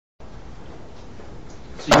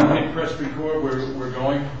So you hit press record, we're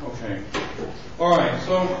going? Okay. All right,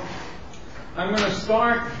 so I'm going to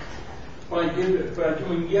start by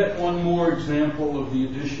doing yet one more example of the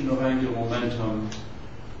addition of angular momentum,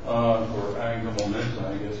 or angular momenta,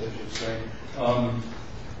 I guess I should say.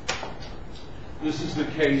 This is the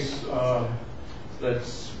case that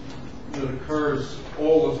occurs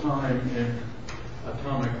all the time in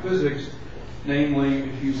atomic physics. Namely,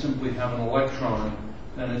 if you simply have an electron,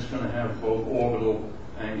 then it's going to have both orbital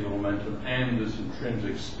angular momentum and this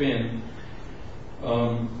intrinsic spin.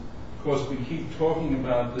 Of course, we keep talking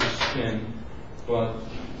about this spin, but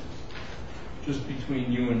just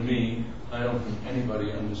between you and me, I don't think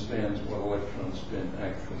anybody understands what electron spin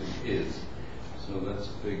actually is. So that's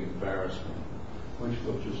a big embarrassment, which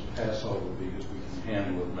we'll just pass over because we can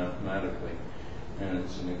handle it mathematically, and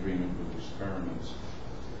it's in agreement with experiments.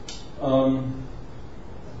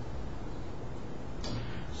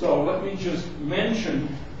 So let me just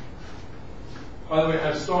mention, by the way,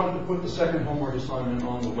 I've started to put the second homework assignment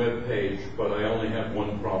on the web page, but I only have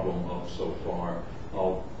one problem up so far.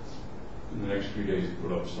 I'll, in the next few days,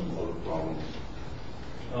 put up some other problems.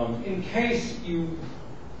 In case you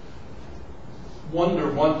wonder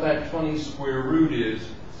what that funny square root is,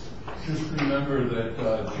 just remember that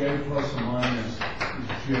j plus or minus is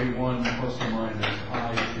j1 plus or minus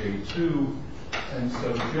I j2, and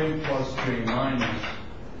so j plus j minus,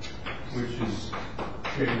 which is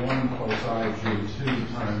j1 plus I j2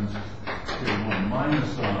 times j1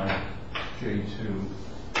 minus I j2,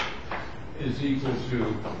 is equal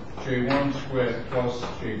to j1 squared plus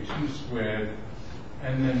j2 squared,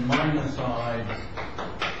 and then minus I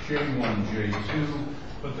j1 j2.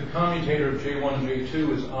 But the commutator of j1 j2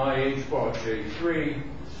 is I h bar j3,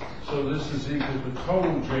 so this is equal to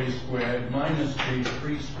total j squared minus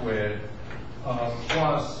j3 squared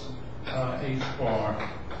plus h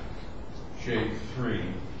bar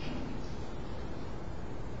j3.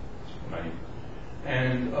 Right.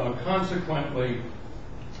 And consequently,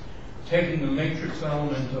 taking the matrix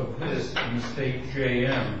element of this in the state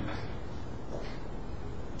Jm,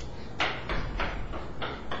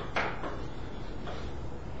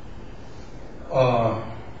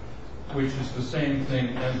 which is the same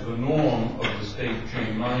thing as the norm of the state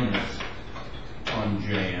J minus on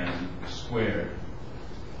Jn squared,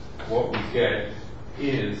 what we get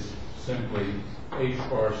is simply h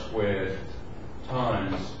bar squared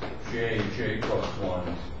times j plus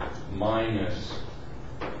 1 minus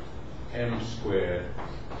m squared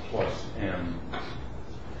plus m.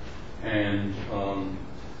 And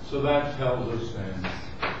so that tells us then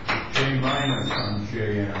j minus on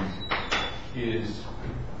jm is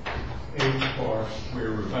h bar square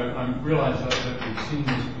root. I realize that we've seen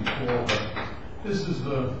this before, but this is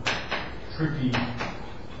the tricky,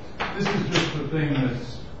 this is just the thing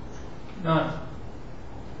that's not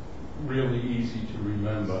really easy to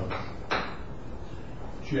remember.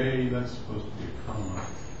 J, that's supposed to be a comma,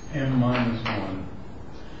 m minus 1.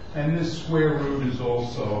 And this square root is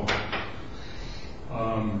also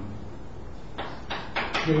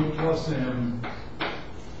j plus m,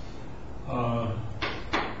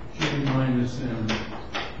 j minus m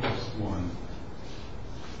plus 1.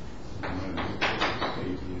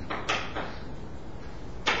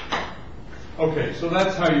 Okay, so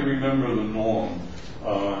that's how you remember the norm.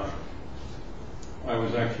 I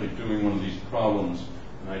was actually doing one of these problems,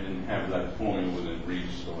 and I didn't have that formula within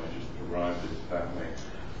reach, so I just derived it that way.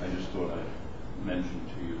 I just thought I'd mention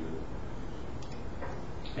to you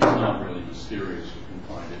that it's not really mysterious. You can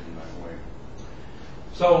find it in that way.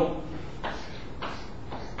 So,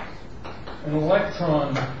 an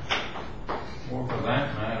electron, or for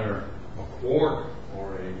that matter, a quark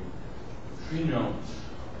or a neutrino,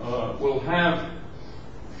 will have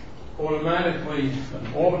automatically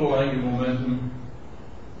an orbital angular momentum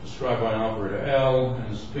described by an operator L,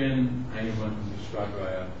 and a spin angular momentum described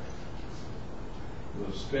by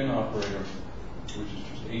the spin operator, which is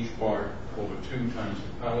just h bar over 2 times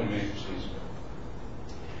the Pauli matrices.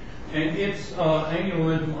 And its angular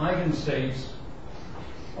momentum eigenstates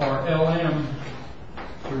are Lm,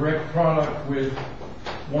 direct product with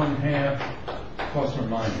 1/2 plus or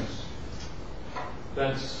minus.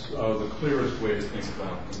 That's the clearest way to think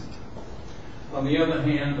about them. On the other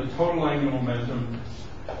hand, the total angular momentum,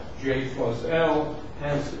 J plus L,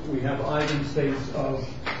 we have eigenstates of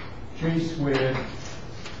J squared,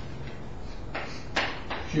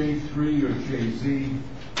 J3 or Jz,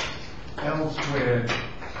 L squared,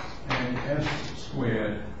 and S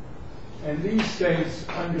squared. And these states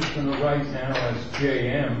I'm just going to write now as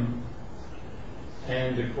Jm,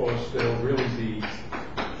 and of course they'll really be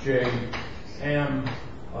Jm,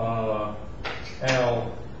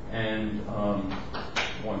 L, and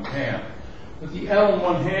 1/2. But the L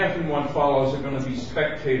 1/2 and 1 follows are going to be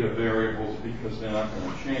spectator variables because they're not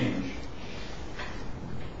going to change.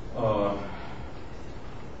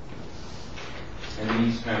 And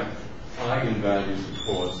these have eigenvalues, of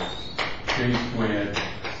course. J squared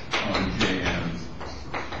on Jn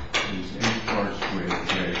is h bar squared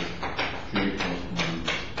j plus 1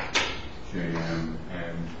 Jm,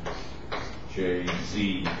 and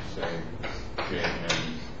Jz, say, Jn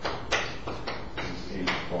is h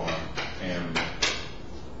bar m.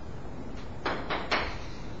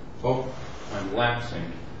 Oh, I'm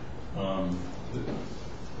lapsing. I'm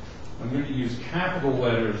going to use capital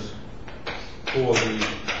letters for the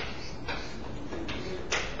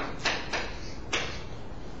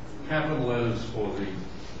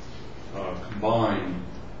combined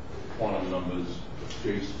quantum numbers of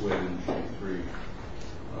J squared and J3.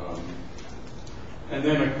 And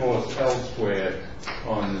then, of course, L squared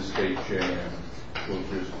on the state Jm will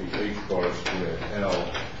just be h bar squared L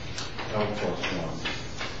plus 1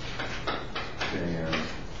 Jm,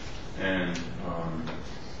 and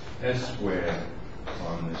S squared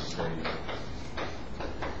on this state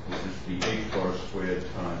will just be h bar squared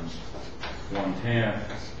times 1/2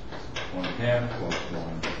 plus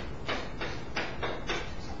 1.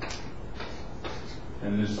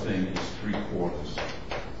 And this thing is 3/4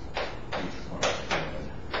 h bar squared.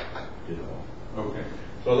 Ditto. Okay,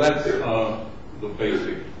 so that's the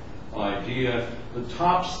basic idea. The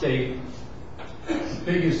top state, the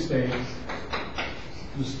biggest state,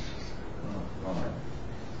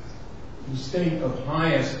 the state of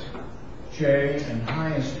highest J and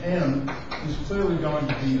highest M is clearly going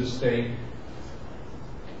to be the state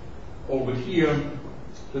over here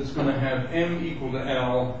that's going to have M equal to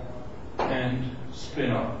L and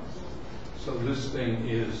spin up. So this thing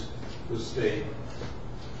is the state.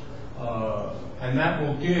 And that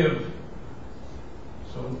will give,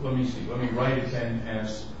 so let me see, let me write it then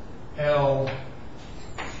as L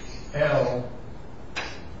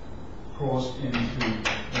crossed into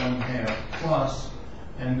 1/2 plus,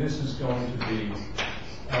 and this is going to be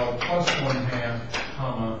L plus 1/2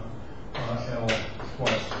 comma L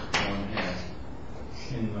plus 1/2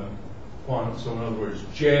 in the quantum. So in other words,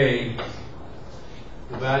 J,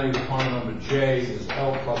 the value of quantum number J is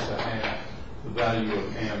L plus 1/2. The value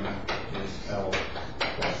of M is L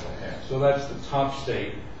plus 1/2. So that's the top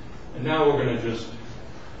state. And now we're going to just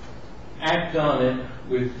act on it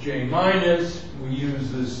with J minus. We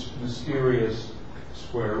use this mysterious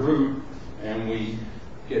square root, and we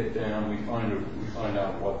get down, we find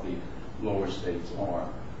out what the lower states are.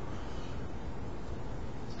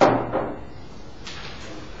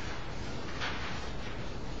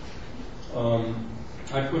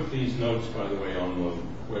 I put these notes, by the way, on the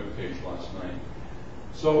web page last night.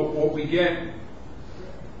 So what we get, I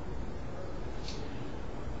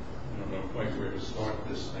don't know quite where to start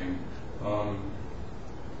this thing.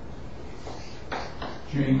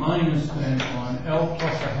 J minus then on L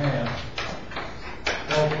plus 1/2,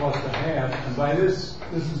 and by this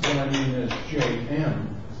is what I mean as Jm,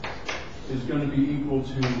 is going to be equal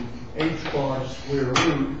to h bar square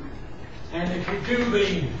root. And if you do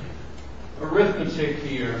the arithmetic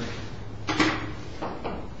here,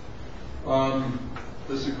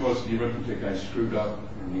 this of course the arithmetic I screwed up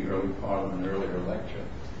in the early part of an earlier lecture.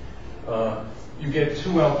 You get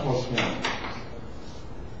 2L plus 1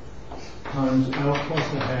 times L plus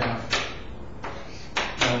 1/2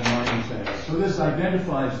 L minus 1/2. So this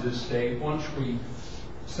identifies this state once we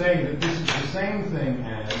say that this is the same thing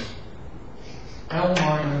as L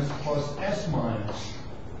minus plus S minus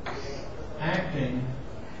acting,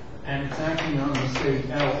 and it's acting on the state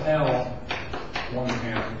LL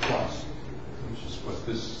 1/2 plus, which is what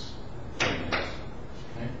this thing is.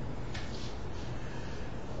 Okay?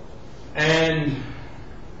 And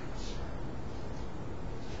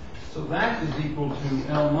so that is equal to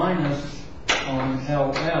L minus on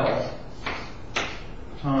LL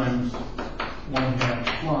times 1/2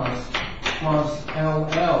 plus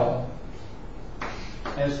LL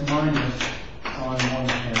S minus on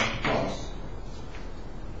 1/2 plus.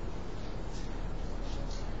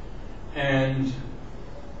 And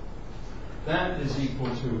that is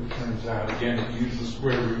equal to, it turns out, again, if you use the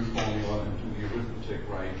square root formula and do the arithmetic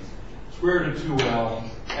right, square root of 2L,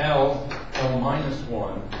 L minus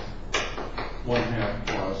 1,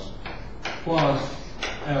 1/2 plus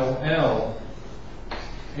LL,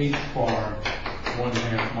 H bar,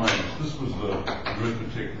 1/2 minus. This was the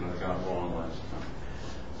arithmetic that I got wrong last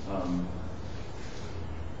time.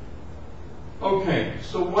 Okay,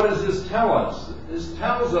 so what does this tell us? This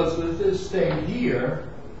tells us that this state here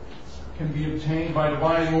can be obtained by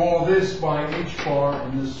dividing all this by h bar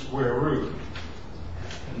and this square root.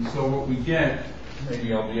 And so what we get,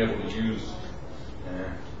 maybe I'll be able to use,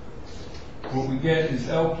 what we get is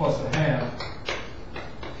L plus a half,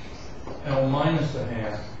 L minus a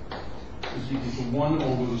half is equal to 1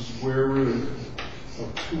 over the square root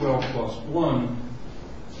of 2L plus 1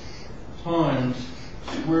 times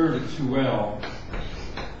square root of 2L,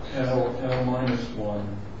 L minus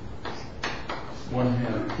 1, 1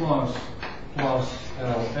 half plus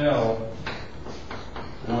LL,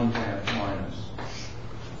 1 half minus.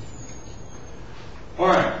 All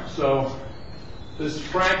right, so this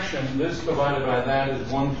fraction, this divided by that is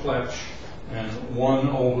 1 pletch, and 1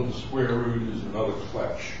 over the square root is another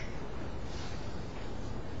pletch.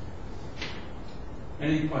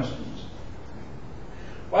 Any questions?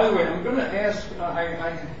 By the way, I'm going to ask, I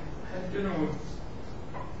had dinner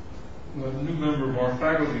with a new member of our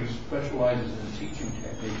faculty who specializes in teaching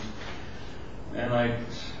techniques, and I,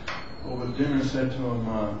 over dinner, said to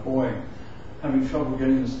him, boy, having trouble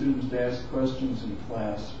getting the students to ask questions in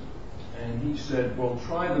class. And he said, well,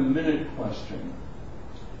 try the minute question.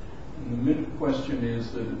 And the minute question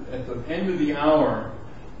is that at the end of the hour,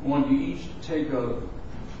 I want you each to take a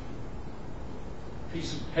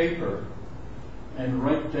piece of paper and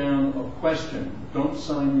write down a question. Don't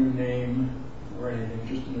sign your name or anything,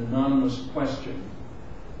 just an anonymous question,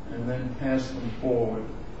 and then pass them forward,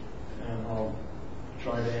 and I'll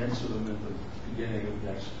try to answer them at the beginning of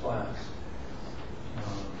next class.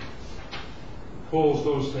 Calls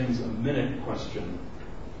those things a minute question,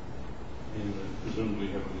 and presumably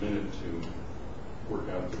have a minute to work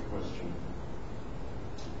out the question.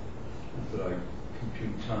 Not that I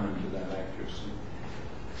compute time to that accuracy.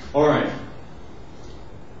 All right.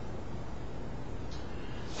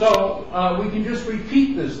 So we can just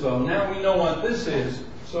repeat this, though. Now we know what this is,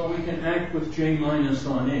 so we can act with J minus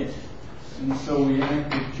on it. And so we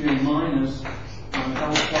act with J minus on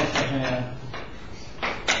L plus a half,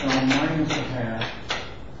 L minus a half,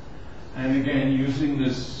 and again using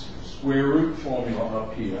this square root formula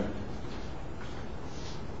up here.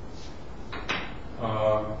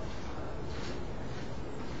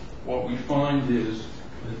 What we find is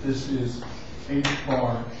that this is h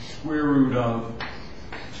bar square root of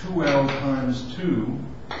 2L times 2,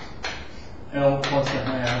 L plus a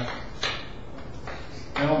half,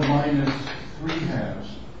 L minus 3 halves.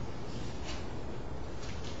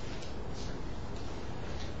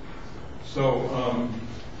 So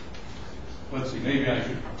let's see, maybe I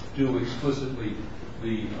should do explicitly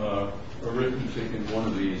the arithmetic in one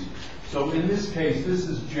of these. So in this case, this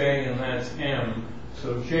is J and that's M.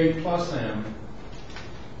 So J plus M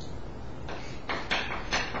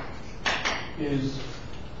is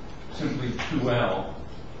simply 2L.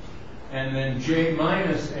 And then J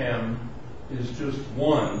minus M is just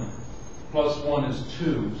 1. Plus 1 is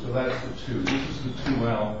 2, so that's the 2. This is the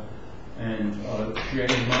 2L. And J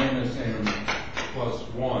minus M plus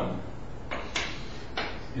 1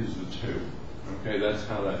 is the 2. Okay, that's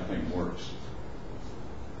how that thing works.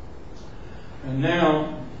 And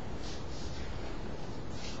now,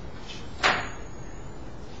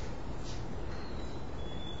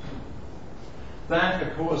 that,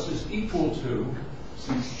 of course, is equal to,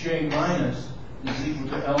 since J minus is equal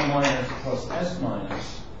to L minus plus S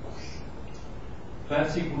minus,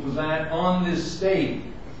 that's equal to that on this state,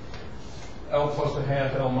 L plus a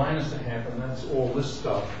half, L minus a half, and that's all this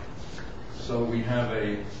stuff. So we have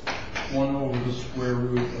a 1 over the square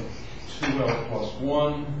root of 2L plus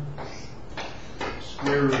 1,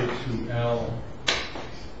 square root of 2L,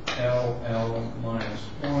 L minus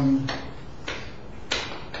 1,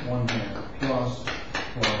 1 half plus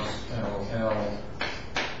LL,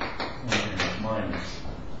 1 half minus.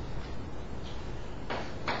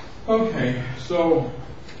 Okay, so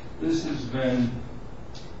this is then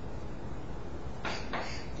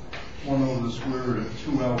 1 over the square root of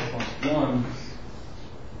 2L plus 1,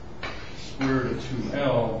 square root of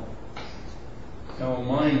 2L, L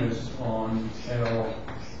minus on L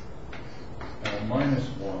minus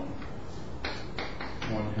 1,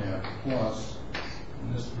 1 half plus,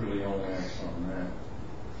 and this really only acts on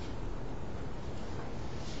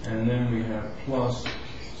that. And then we have plus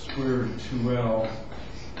square root of 2L,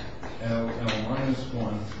 L minus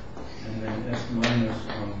 1, and then S minus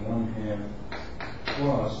on 1 half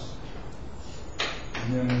plus, and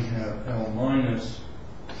then we have L minus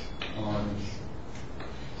on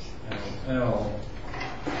LL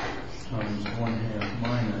times 1 half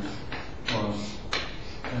minus plus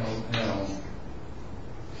LL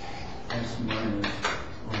S minus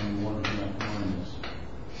on 1 half minus.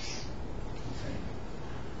 Okay.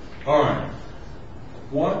 All right.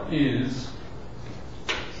 What is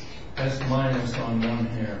S minus on 1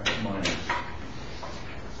 half minus?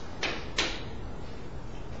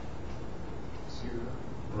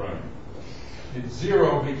 It's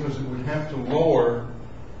 0 because it would have to lower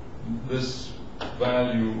this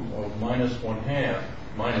value of -1/2,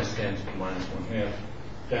 minus stands for -1/2,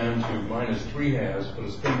 down to -3/2, but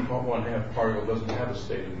a spin 1/2 particle doesn't have a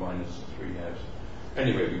state of -3/2.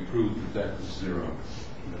 Anyway, we proved that that was 0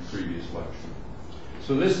 in the previous lecture.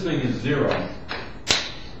 So this thing is 0.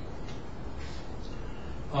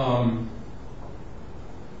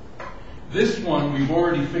 This one, we've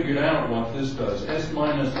already figured out what this does. S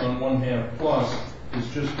minus on 1/2 plus is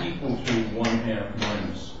just equal to 1/2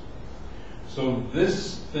 minus. So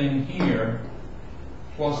this thing here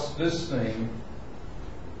plus this thing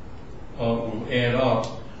will add up,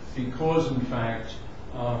 because in fact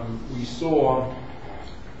we saw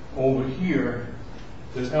over here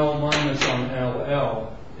that L minus on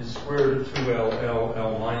LL is square root of 2L,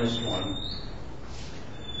 L minus 1.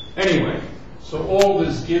 Anyway, so all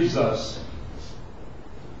this gives us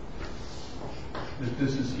that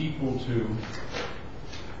this is equal to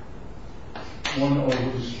 1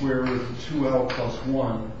 over the square root of 2L plus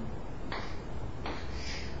 1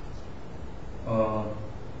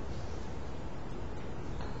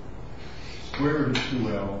 square root of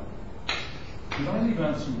 2L. Did I leave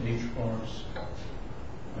out some H bars?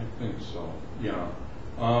 I think so. Yeah.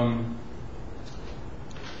 Are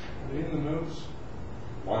they in the notes?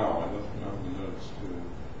 Wow, I left them out in the notes too.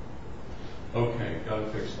 Okay, gotta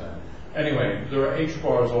fix that. Anyway, there are H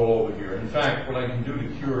bars all over here. In fact, what I can do to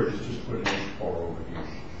cure it is just put an H bar over here.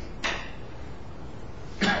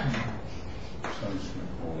 So I'm just going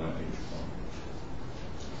to call that H bar.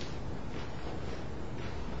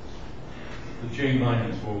 The J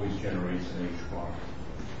minus always generates an H bar.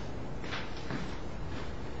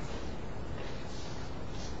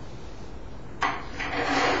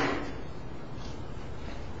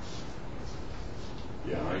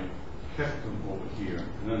 Yeah, I kept them over here,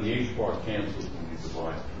 and then the H bar cancels when you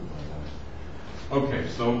divide through by that. Okay,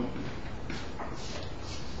 so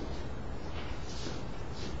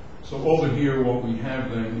over here what we have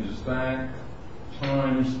then is that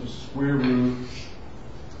times the square root.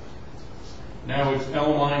 Now it's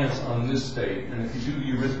L minus on this state, and if you do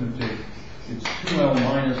the arithmetic, it's 2L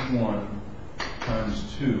minus 1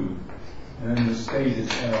 times 2, and then the state is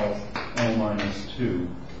L minus 2,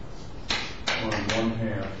 or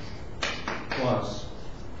 1/2 plus.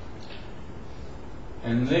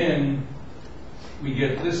 And then we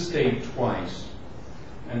get this state twice,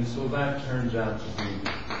 and so that turns out to be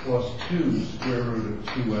plus 2 square root of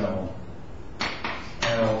 2L,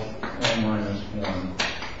 L minus 1,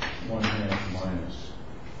 1/2 minus.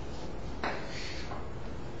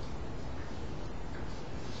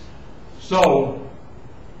 So,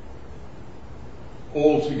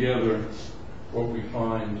 altogether, what we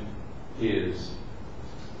find is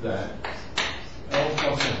that L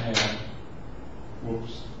plus 1/2,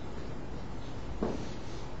 whoops,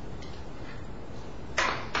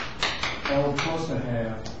 L plus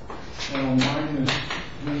 1/2, L minus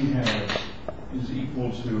 3/2 is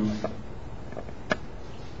equal to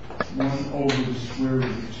 1 over the square root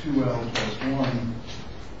of 2L plus 1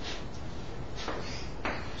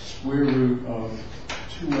 square root of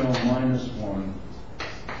 2L minus 1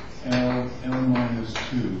 L minus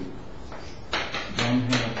 2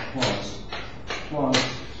 1/2 plus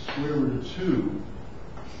square root of 2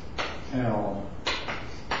 L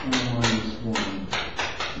minus 1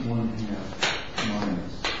 1/2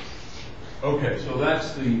 minus. Okay, so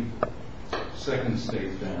that's the second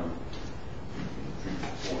state down.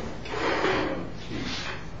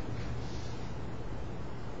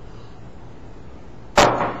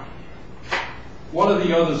 What are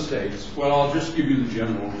the other states? Well, I'll just give you the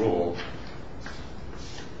general rule.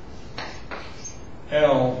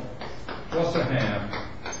 L plus 1/2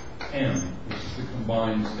 M, which is the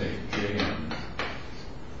combined state, Jm,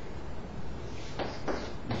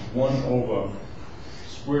 is 1 over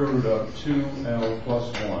square root of 2L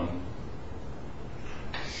plus 1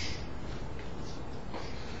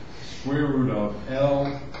 square root of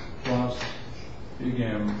L plus big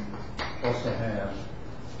M plus 1/2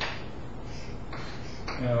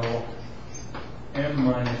 L M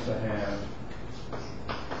minus 1/2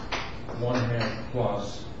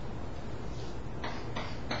 1/2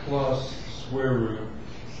 plus square root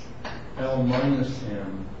L minus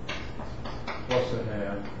M plus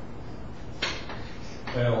 1/2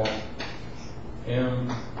 L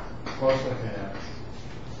M plus 1/2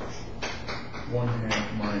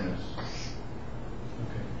 1/2 minus.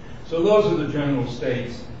 Okay, so those are the general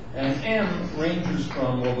states, and M ranges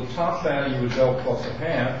from, well, the top value is L plus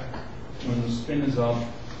 1/2 when the spin is up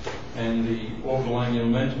and the orbital angular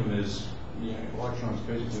momentum is, the electron's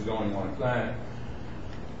basically going like that.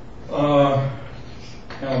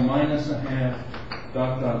 L minus a half,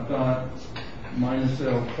 dot, dot, dot, minus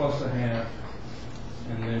L plus a half,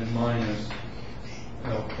 and then minus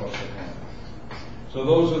L plus a half. So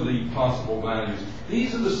those are the possible values.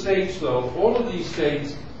 These are the states, though. All of these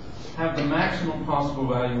states have the maximum possible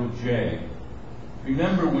value of J.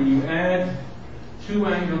 Remember, when you add two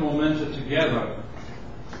angular momenta together,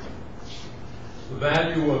 the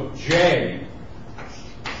value of J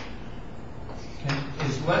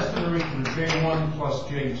is less than or equal to J1 plus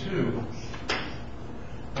J2,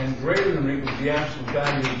 and greater than or equal to the absolute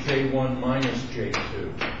value of J1 minus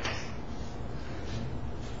J2.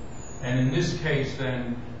 And in this case,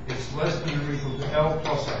 then, it's less than or equal to L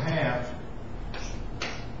plus a half,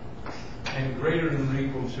 and greater than or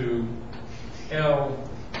equal to L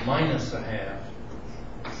minus a half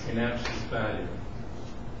in absolute value.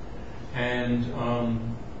 And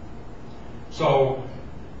so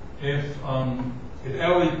if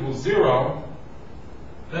L equals 0,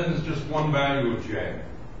 then there's just one value of J.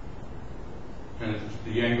 And if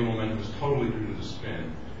the angular momentum is totally due to the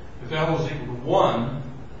spin. If L is equal to 1,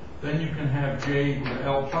 then you can have J equal to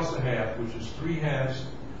L plus a half, which is 3/2,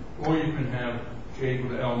 or you can have J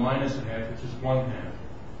equal to L minus a half, which is 1/2.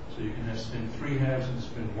 So you can have spin 3/2 and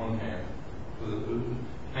spin 1/2. So the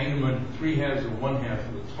angular momentum 3/2 or 1/2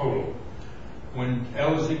 for the total. When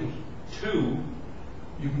L is equal to 2,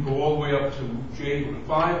 you can go all the way up to J equal to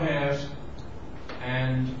 5/2,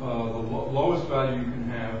 and the lowest value you can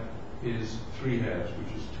have is 3/2,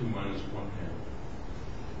 which is 2 minus 1/2.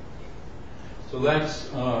 So that's,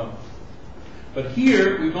 but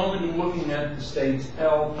here we've only been looking at the states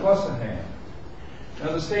L plus a half.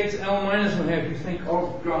 Now the states L minus a half, you think,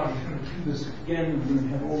 oh God, he's going to do this again, we're going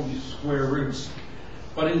to have all these square roots.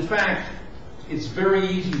 But in fact, it's very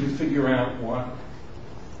easy to figure out what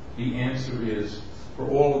the answer is for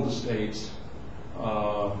all of the states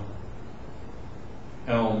L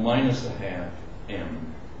minus a half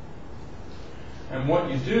M. And what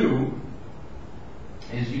you do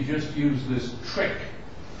is you just use this trick.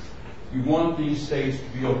 You want these states to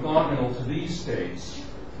be orthogonal to these states,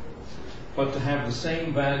 but to have the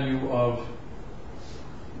same value of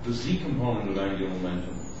the z component of angular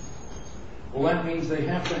momentum. Well, that means they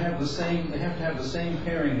have to have the same. They have to have the same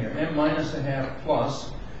pairing here: m minus a half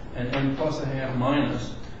plus and m plus a half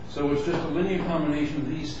minus. So it's just a linear combination of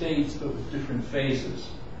these states, but with different phases.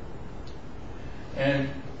 And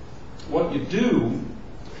what you do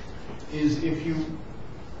is, if you,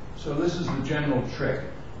 so this is the general trick.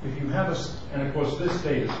 If you have a, and of course this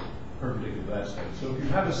state is perpendicular to that state. So if you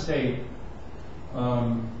have a state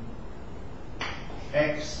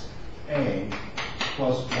XA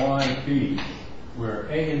plus YB, where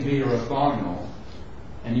A and B are orthogonal,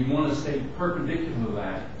 and you want a state perpendicular to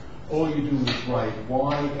that, all you do is write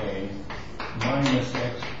YA minus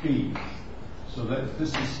XB. So that if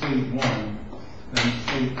this is state 1, then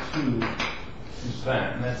state 2 is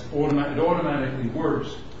that. And that's it automatically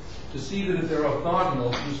works. To see that if they're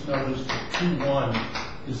orthogonal, just notice that 2, 1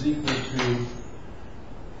 is equal to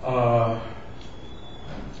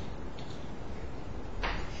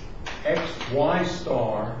XY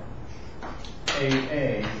star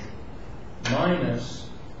AA minus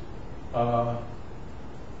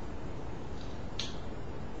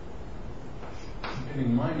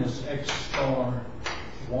minus X star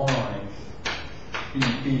Y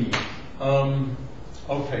BB.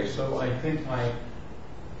 Okay, so I think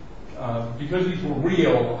because these were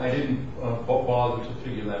real, I didn't bother to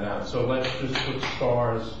figure that out. So let's just put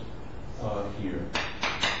stars here.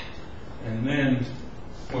 And then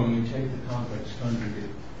when we take the complex conjugate,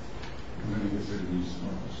 we're going to get rid of these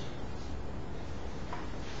stars.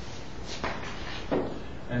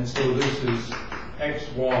 And so this is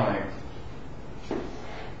XY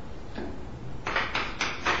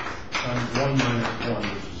times 1 minus 1,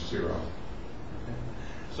 which is 0. Okay.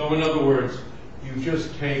 So in other words, you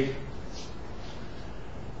just take,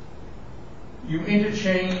 you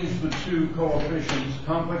interchange the two coefficients,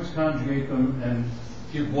 complex conjugate them, and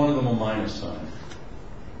give one of them a minus sign.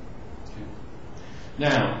 Okay.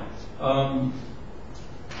 Now,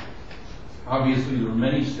 obviously there are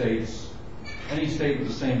many states. Any state with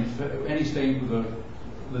the same, any state with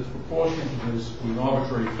that's proportional to this with an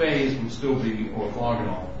arbitrary phase would still be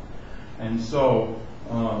orthogonal, and so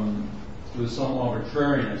there's some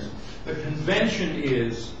arbitrariness. The convention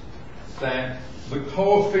is that the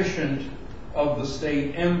coefficient of the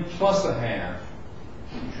state m plus a half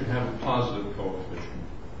should have a positive coefficient.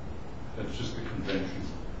 That's just the convention.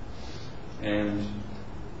 And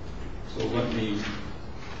so let me,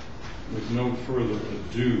 with no further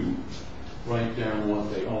ado, write down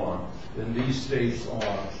what they are. Then these states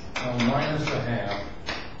are L minus a half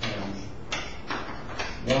and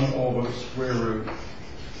 1 over square root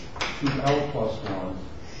 2L plus 1.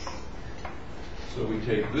 So we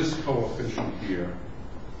take this coefficient here,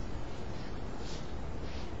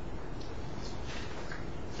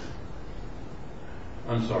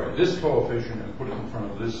 I'm sorry, this coefficient, and put it in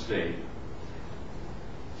front of this state.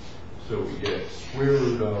 So we get square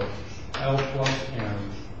root of L plus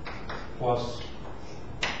M plus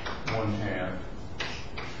 1/2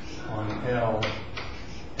 on L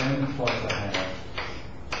N plus a half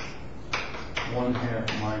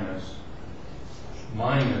 1/2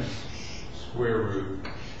 minus square root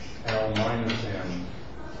L minus M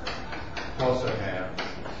plus a half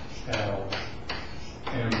L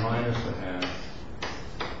M minus a half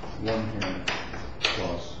 1/2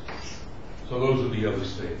 plus. So those are the other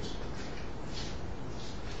states.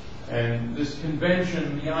 And this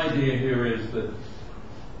convention, the idea here is that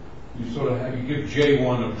you sort of have, you give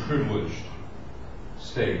J1 a privileged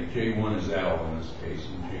state. J1 is L in this case,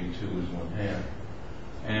 and J2 is 1/2.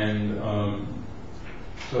 And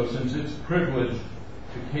so since it's privileged,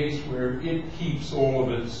 the case where it keeps all of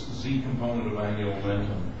its z component of angular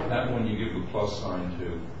momentum, that one you give the plus sign to,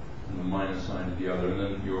 and the minus sign to the other, and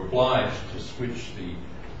then you're obliged to switch the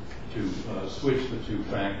two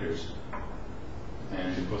factors.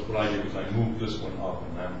 And of course, what I did was I moved this one up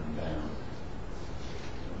and that one down.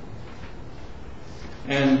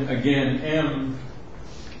 And again, M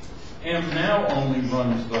now only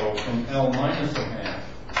runs, though, from L minus a half,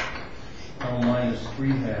 L minus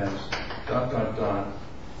 3/2, dot, dot, dot,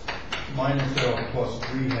 minus L plus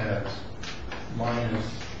 3/2, minus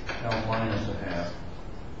L minus a half.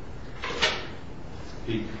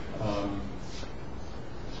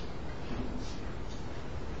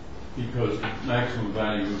 Because the maximum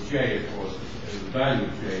value of J, of course, the value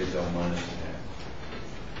of J is L minus a half.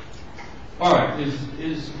 All right,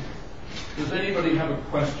 does anybody have a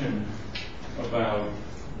question about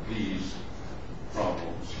these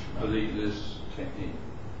problems, this technique?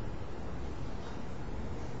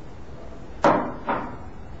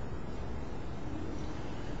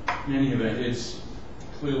 In any event, it's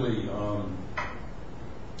clearly,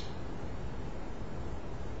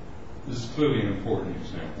 this is clearly an important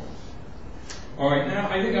example. All right, now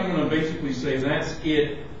I think I'm going to basically say that's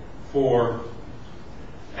it for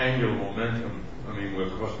angular momentum. I mean, we're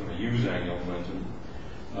of course going to use angular momentum,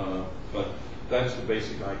 but that's the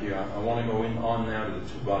basic idea. I want to go on now to the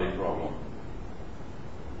two-body problem.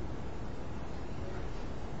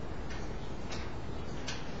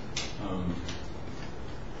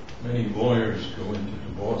 Many lawyers go into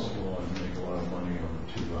divorce law and make a lot of money on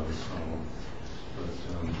the two-body problem, but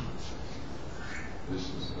this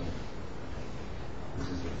is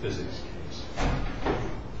a physics case.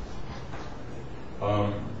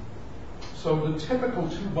 So the typical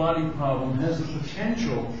two-body problem has a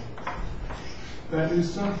potential that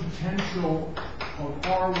is some potential of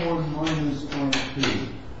R1 minus R2.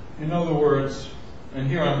 In other words, and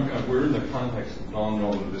here we're in the context of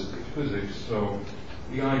non-relativistic physics, so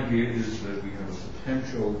the idea is that we have a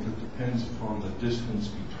potential that depends upon the distance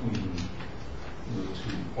between the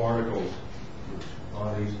two particles, the two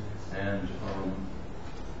bodies, and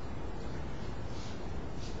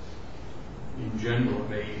in general, it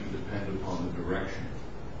may even depend upon the direction.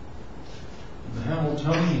 The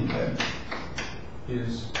Hamiltonian then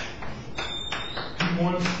is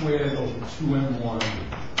P1 squared over 2M1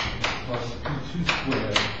 plus P2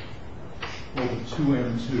 squared over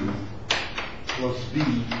 2M2 plus V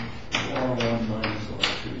of R1 minus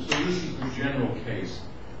R2. So this is the general case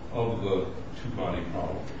of the two-body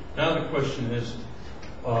problem. Now the question is,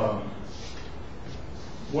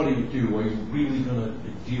 what do you do? Are you really going to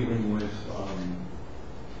be dealing with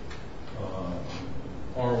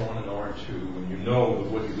R1 and R2, and you know that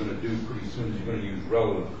what you're going to do pretty soon is you're going to use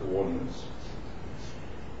relative coordinates?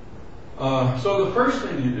 So the first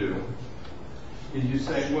thing you do is you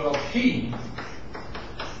say, well, P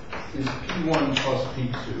is P1 plus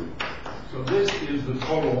P2. So this is the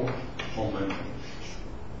total momentum.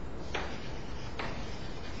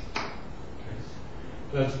 Okay.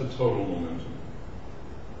 That's the total momentum.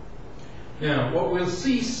 Now, what we'll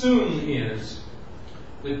see soon is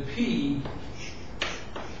that P,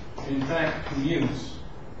 in fact, commutes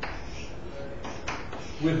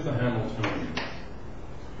with the Hamiltonian,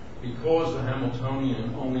 because the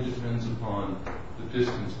Hamiltonian only depends upon the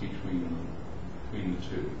distance between the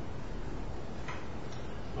two.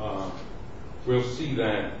 We'll see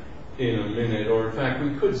that in a minute, or in fact,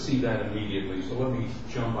 we could see that immediately. So let me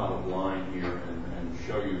jump out of line here and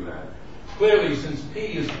show you that. Clearly, since P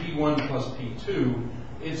is P1 plus P2,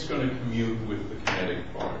 it's going to commute with the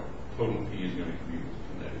kinetic part. Total P is going to commute with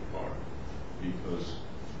the kinetic part, because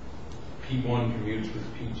P1 commutes with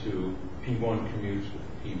P2, P1 commutes with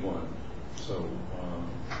P1. So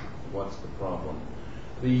what's the problem?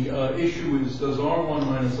 The issue is, does R1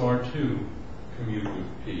 minus R2 commute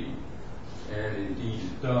with P? And indeed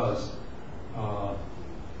it does.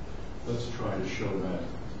 Let's try to show that.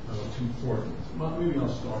 It's important. Well, maybe I'll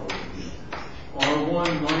start over here.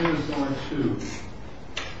 R1 minus R2,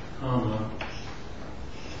 comma,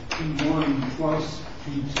 P1 plus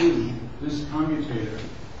P2, this commutator,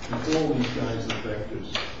 and all these guys are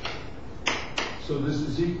vectors. So this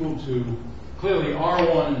is equal to, clearly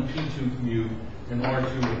R1 and P2 commute, and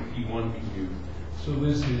R2 and P1 commute. So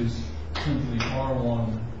this is simply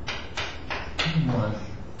R1 P1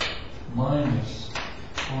 minus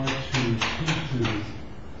R2 P2,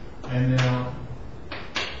 and now,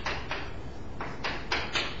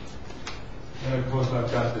 and of course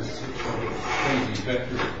I've got this crazy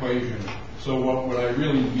vector equation. So what I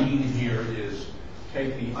really mean here is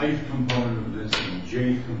take the ith component of this and the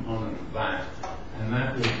jth component of that, and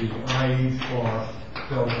that would be ih bar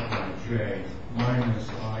delta ij minus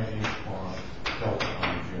ih bar delta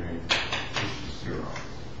ij, which is 0.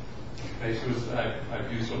 Okay, so I've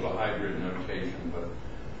used sort of a hybrid notation, but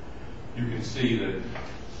you can see that, in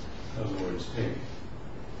other words, take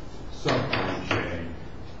sub ij,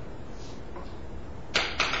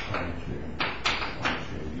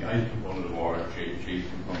 the ith component of R, jth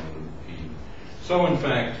component of P. So in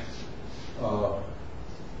fact, the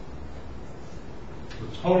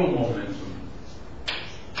total momentum,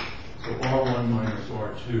 so R1 minus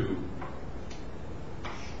R2,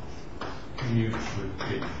 commutes with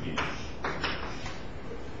big P.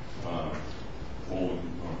 All the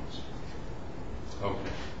components.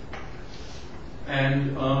 Okay.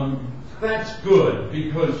 And that's good,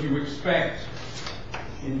 because you expect,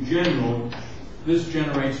 in general, this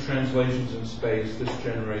generates translations in space, this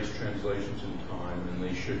generates translations in time, and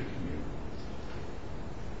they should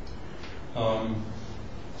commute.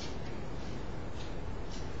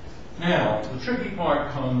 Now, the tricky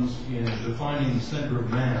part comes in defining the center of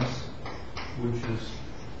mass, which is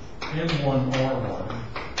M1R1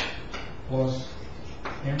 plus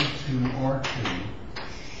M2R2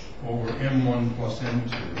 over M1 plus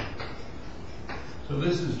M2. So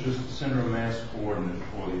this is just the center of mass coordinate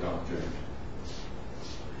for the object.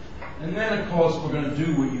 And then, of course, we're going to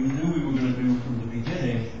do what you knew we were going to do from the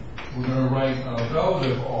beginning. We're going to write a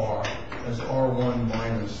relative R as R1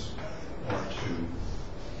 minus R2.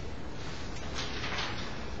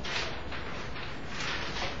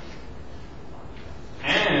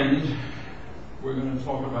 And we're going to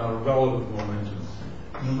talk about a relative momentum.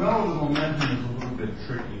 And the relative momentum is a little bit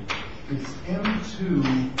tricky. It's M2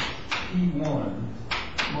 P1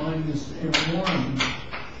 minus M1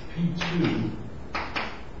 P2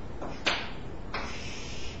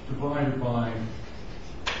 divided by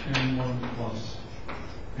M1 plus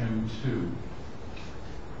M2.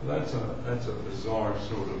 That's a bizarre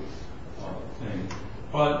sort of thing.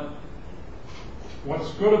 But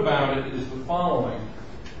what's good about it is the following,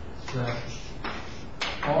 that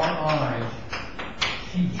Ri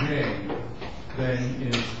Pj then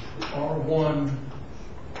is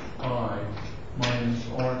R1I minus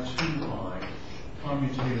R2I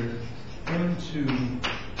commutator M2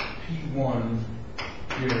 P1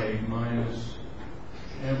 J minus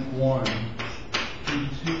M1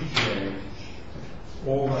 P2J,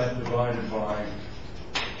 all that divided by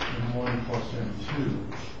M1 plus M2.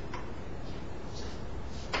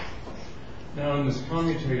 Now in this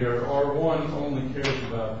commutator, R1 only cares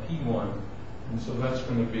about P1, and so that's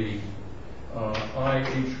going to be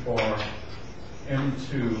IH bar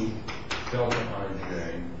M2 delta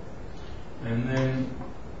IJ. And then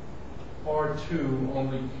R2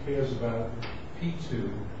 only cares about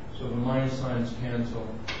P2, so the minus signs cancel,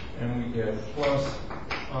 and we get plus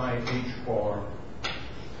IH bar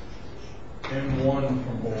M1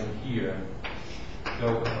 from over here,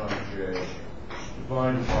 delta IJ,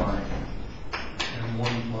 divided by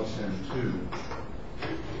M1 plus M2.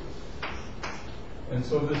 And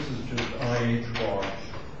so this is just IH bar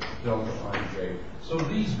delta IJ. So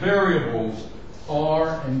these variables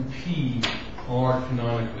R and P are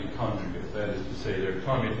canonically conjugate. That is to say, their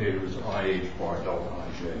commutator is IH bar delta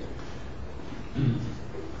IJ.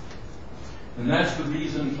 And that's the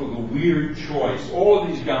reason for the weird choice. All of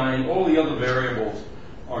these guys, all the other variables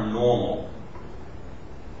are normal.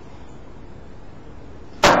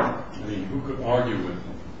 I mean, who could argue with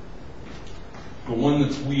them? The one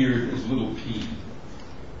that's weird is little p.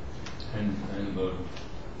 And the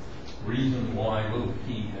reason why little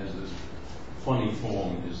p has this funny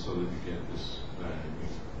form is so that you get this value,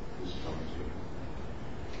 this commutator.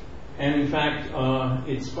 And in fact,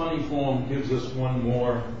 its funny form gives us one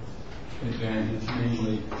more advantage,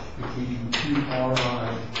 namely if we do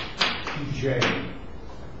QRI, PJ,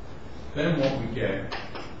 then what we get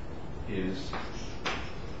is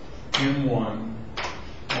M1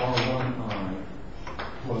 R1I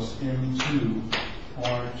plus M2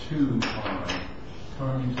 R2I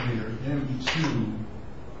commutator M2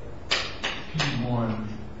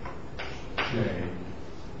 P1J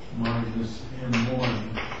minus M1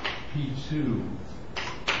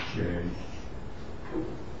 P2J.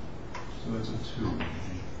 So that's a 2.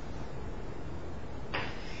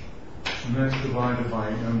 And that's divided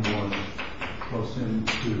by M1 plus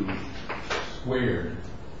M2 squared.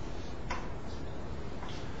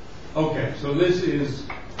 Okay, so this is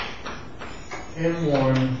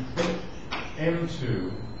M1,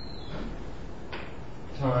 M2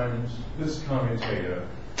 times this commutator,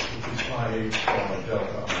 which is IH bar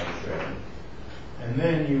delta IJ. And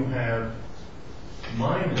then you have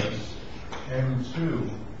minus M2,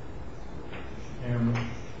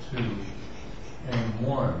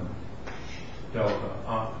 M1 delta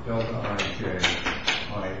IJ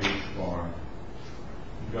IH bar.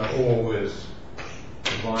 You've got all this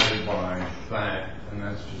divided by that, and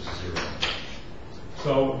that's just 0.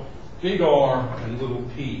 So big R and little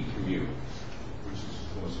p for you, which is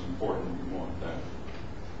what's important. You want that.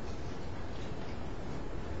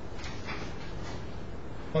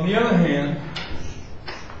 On the other hand,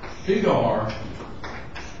 big R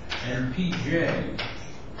and pj,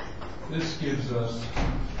 this gives us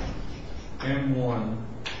M1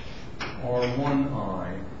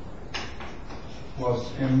 R1I plus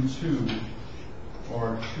M2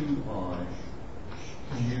 R2I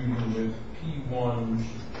in union with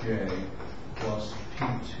P1J plus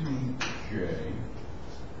P2J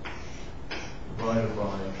divided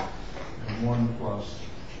by M1 plus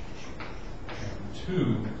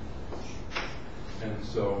M2. And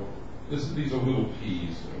so these are little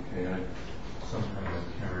p's, okay? I sometimes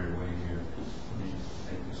get carried away here. Let me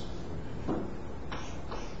take this.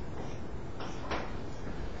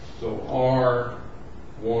 So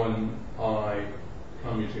R1I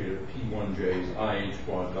commutator P1J is IH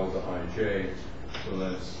bar delta IJ. So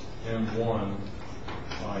that's M1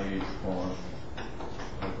 IH bar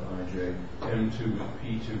delta IJ. M2 with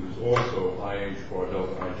P2 is also IH bar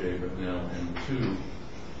delta IJ, but now M2.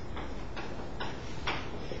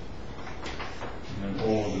 And then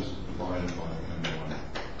all of this is divided by M1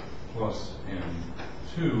 plus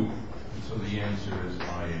M2. And so the answer is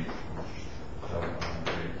IH delta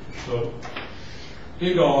IJ. So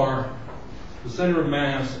big R, the center of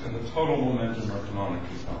mass, and the total momentum are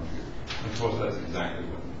canonically conjugate. And of course, that's exactly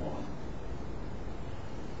what we want.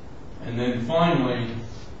 And then finally,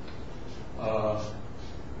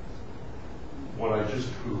 what I just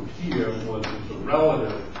proved here was that the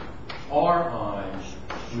relative Ri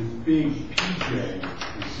with big Pj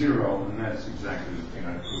is 0, and that's exactly the thing I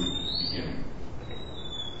proved at the beginning.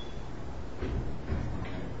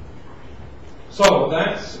 So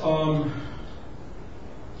that's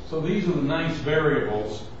so these are the nice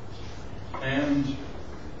variables, and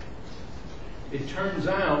it turns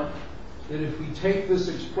out that if we take this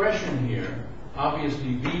expression here,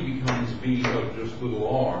 obviously b becomes b of just little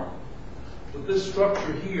r, but this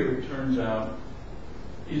structure here, it turns out,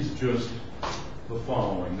 is just the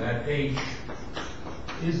following: that h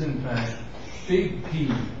is in fact big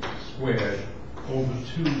P squared over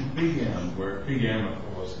 2 big M, where big M, of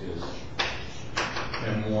course, is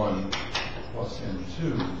M1 plus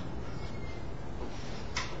M2,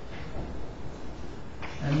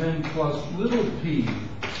 and then plus little p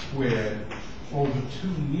squared over 2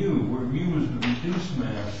 mu, where mu is the reduced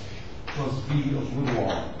mass, plus b of little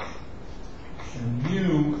r. And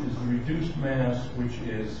mu is the reduced mass, which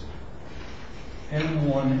is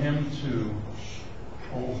M1 M2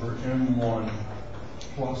 over M1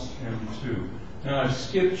 plus M2. Now I've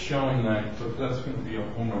skipped showing that, but that's going to be a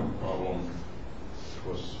homework problem. Of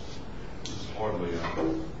course, it's hardly a,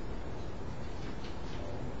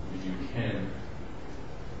 you can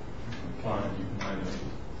find, you can either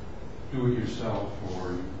do it yourself or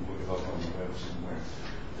you can look it up on the web somewhere.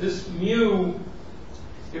 This mu,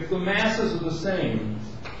 if the masses are the same,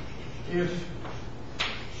 if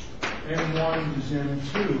M1 is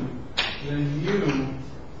M2, then mu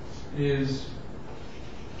is,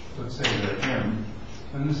 let's say they're M,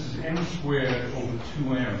 and this is M squared over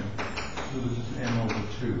 2M. So this is M over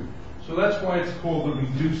 2. So that's why it's called the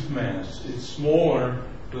reduced mass. It's smaller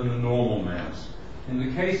than the normal mass. In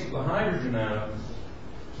the case of the hydrogen atom,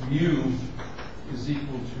 mu is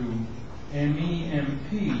equal to Me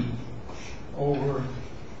MP over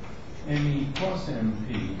Me plus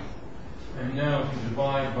MP. And now if you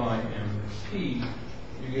divide by MP,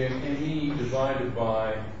 you get Me divided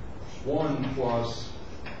by 1 plus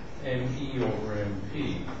ME over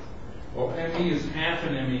MP. Well, ME is half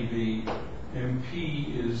an MeV,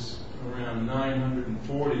 MP is around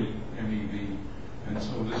 940 MeV, and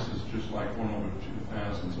so this is just like 1 over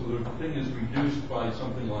 2,000. So the thing is reduced by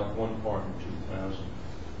something like 1 part in 2,000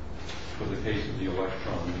 for the case of the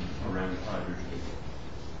electron around hydrogen.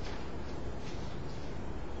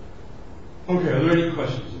 Okay, are there any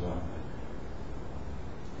questions about that?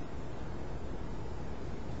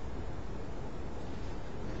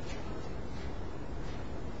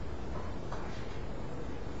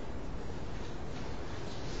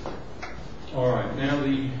 All right,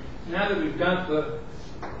 now that we've got the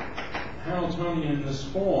Hamiltonian in this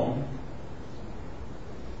form,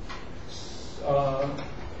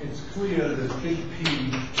 it's clear that big P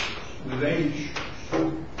with H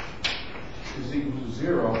is equal to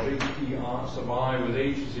 0, big P sub I with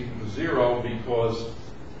H is equal to 0, because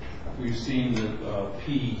we've seen that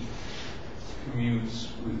P commutes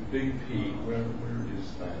with big P. Where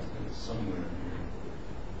is that? It's somewhere here.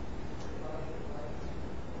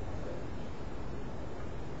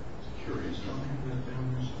 Curious, don't I have that down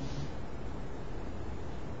there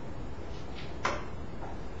somewhere?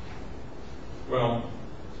 Well,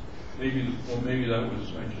 maybe that was,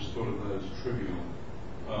 I just thought of that as trivial.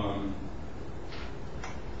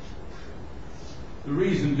 The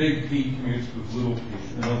reason big P commutes with little p,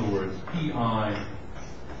 in other words, Pi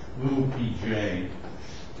little pj,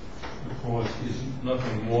 of course, is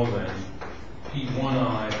nothing more than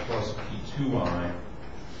P1I plus P2I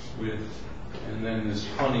with, and then this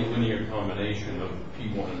funny linear combination of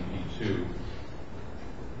P1 and P2.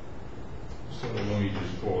 So let me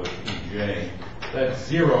just call it Pj. That's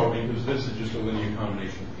 0 because this is just a linear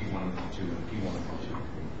combination of P1 and P2, and P1 and P2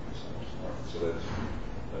 commute themselves. So that's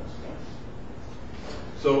nice.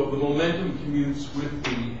 So the momentum commutes with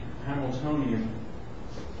the Hamiltonian,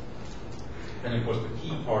 and of course the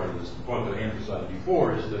key part of this, the part that I emphasized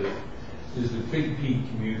before, is that big P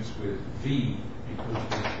commutes with V, because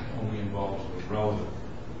this only involves the relative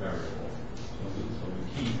variable. So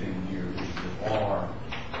the key thing here is that R,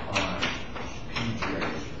 I, Pj.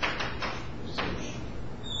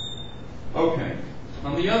 Okay.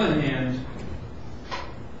 On the other hand,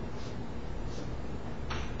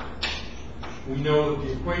 we know that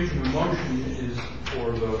the equation of motion is,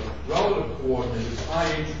 for the relative coordinate, is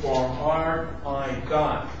IH bar Ri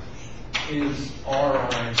dot is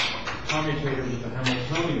Ri commutator with the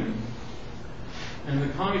Hamiltonian. And the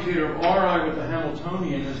commutator of Ri with the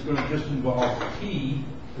Hamiltonian is going to just involve P,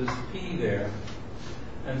 this P there.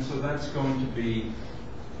 And so that's going to be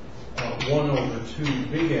 1 over 2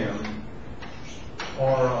 big M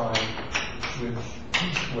Ri with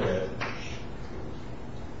P squared.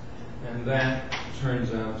 And that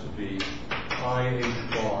turns out to be IH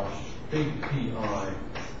bar big Pi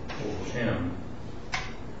over M.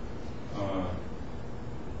 So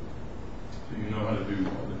you know how to do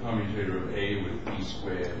the commutator of A with B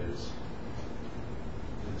squared is,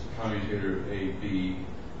 it's a commutator of AB,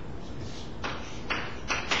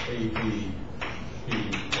 AB, P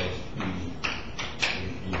plus B,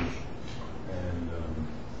 AB, and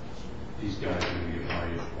these guys are going to give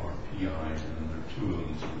IH bar PI, and then there are 2 of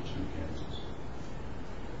them, so the 2 cancels.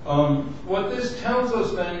 What this tells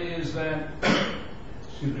us then is that,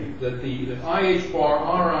 excuse me, that IH bar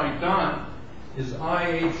Ri dot is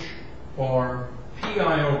IH bar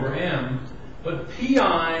Pi over M, but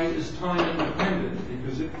Pi is time independent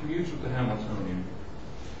because it commutes with the Hamiltonian.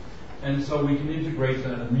 And so we can integrate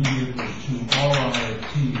that immediately to Ri of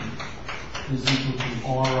T is equal to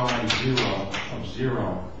Ri0 of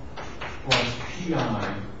 0 plus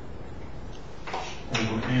Pi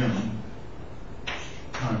over M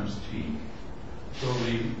times T. So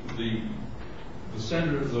the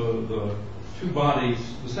center of the two bodies,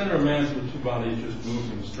 the center of mass of the two bodies just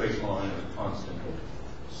moves in a straight line at a constant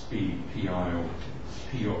speed, P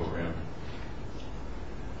over M.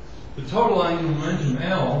 The total angular momentum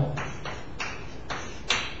L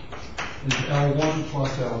is L1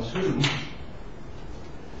 plus L2,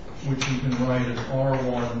 which you can write as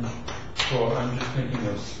R1. So I'm just thinking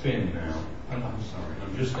of spin now. I'm sorry,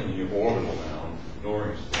 I'm just thinking of orbital now. I'm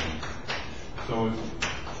ignoring spin. So it's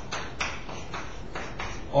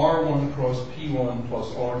R1 cross P1 plus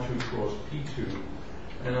R2 cross P2.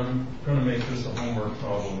 And I'm going to make this a homework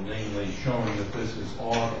problem, namely showing that this is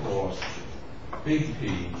R cross big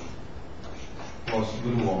P plus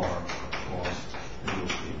little r cross little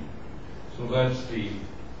p. So that's the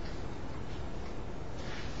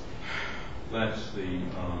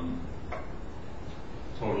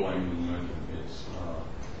total angular momentum. It's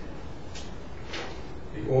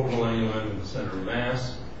the orbital angular momentum in the center of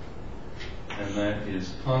mass, and that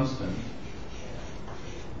is constant.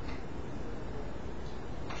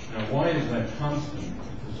 Now, why is that constant?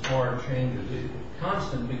 Because R changes. It's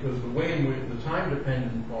constant because the way in which the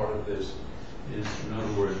time-dependent part of this is, in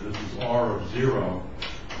other words, this is R of 0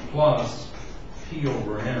 plus P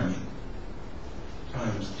over M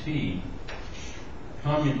times T,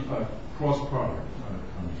 cross product, not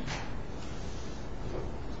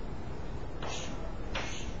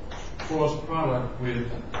a cross product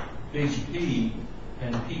with big P,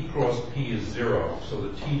 and P cross P is 0, so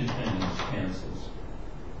the T dependence cancels.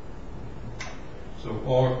 So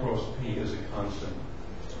R cross P is a constant,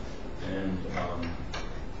 and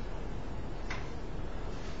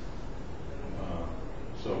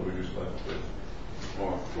so we're just left with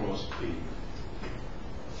R cross P.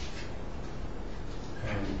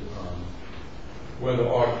 And whether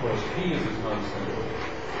R cross P is a constant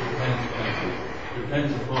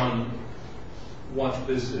depends upon what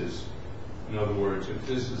this is. In other words, if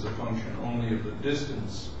this is a function only of the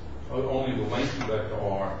distance, only the length of vector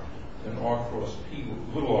R, then R cross P,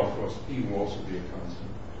 little r cross P will also be a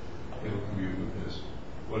constant. It'll commute with this.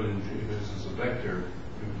 But if this is a vector,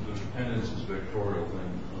 if the dependence is vectorial,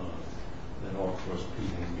 then R cross P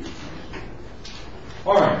will be a constant.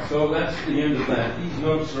 All right, so that's the end of that. These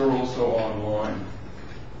notes are also online.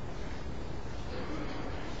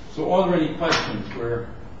 So are there any questions? We're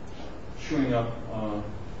chewing up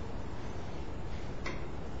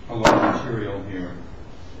a lot of material here.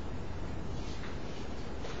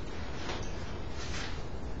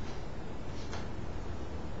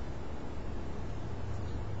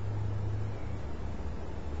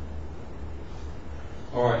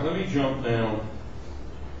 All right, let me jump now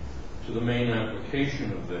to the main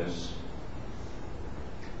application of this.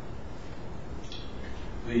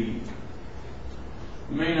 The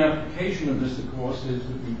main application of this, of course, is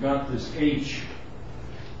that we've got this H,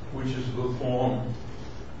 which is the form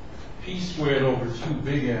P squared over 2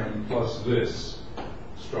 big M plus this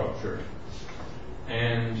structure.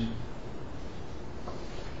 And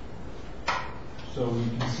so we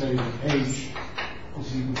can say that H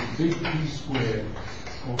is equal to big P squared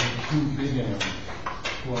over 2 big M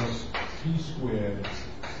plus P squared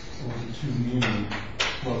over 2 mu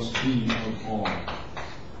plus B of R.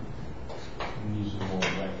 And these are all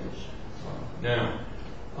vectors. Now,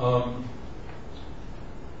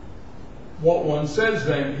 what one says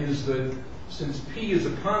then is that since P is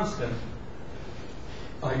a constant,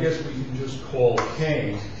 I guess we can just call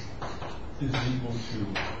K is equal to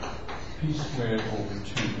P squared over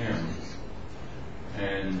 2M.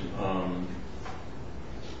 And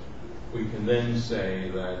we can then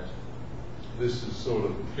say that this is sort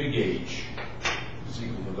of big H is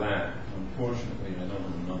equal to that. Unfortunately, I don't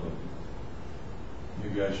have another.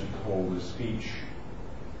 Maybe I should call this H.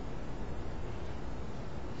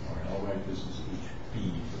 All right, I'll write this as HB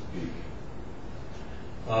for big.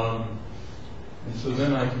 And so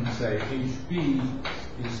then I can say HB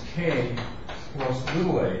is K plus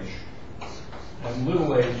little h. And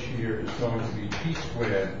little h here is going to be P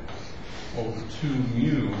squared over 2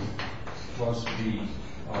 mu plus B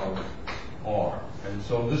of R. And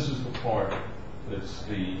so this is the part that's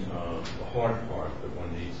the hard part that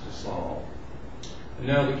one needs to solve. And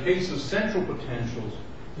now the case of central potentials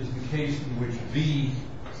is the case in which V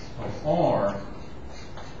of R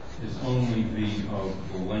is only V of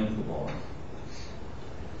the length of R.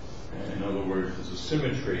 And in other words, there's a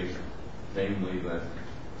symmetry, namely that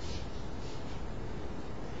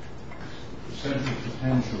the central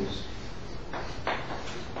potentials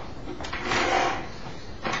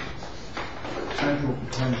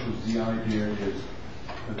the idea is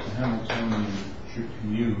that the Hamiltonian should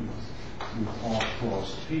commute with R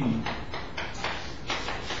cross P, and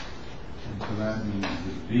so that means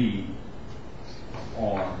that V of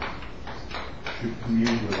R should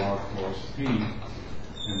commute with R cross P,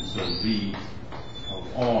 and so V of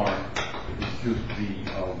R is just V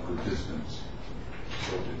of the distance.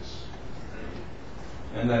 So it's,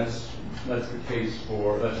 and that's the case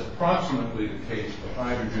for, that's approximately the case for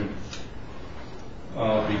hydrogen,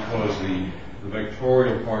 because the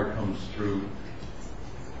vectorial part comes through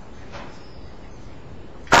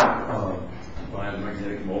by the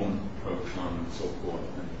magnetic moment proton and so forth,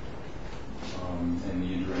 and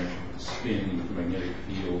the interaction with the spin with the magnetic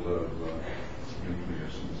field of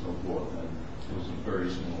nucleus and so forth, and it was a very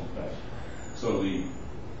small effect. So the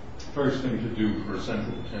first thing to do for a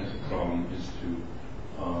central potential problem is to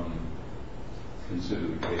consider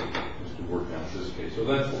the case, is to work out this case. So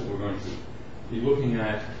that's what we're going to be looking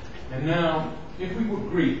at. And now, if we were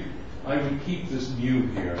Greek, I would keep this mu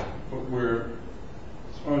here, but we're,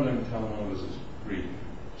 as far as I can tell, none of us is Greek.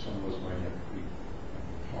 Some of us might have Greek,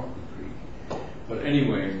 partly Greek. But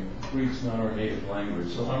anyway, Greek's not our native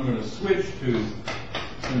language, so I'm going to switch to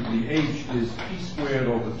simply h is p squared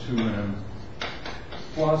over 2m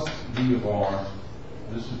plus v of r.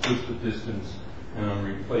 This is just the distance, and I'm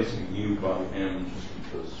replacing u by m just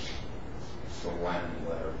because it's a Latin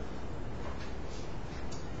letter.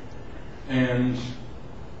 And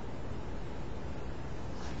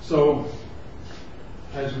so,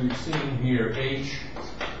 as we've seen here, h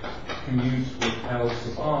commutes with L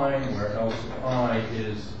sub I, where L sub I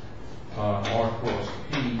is r cross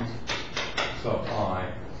p sub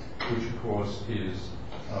I, which of course is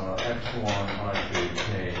epsilon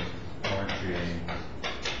ijk rj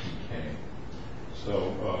pk. So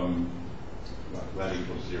that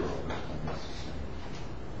equals 0.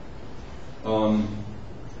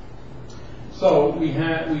 So we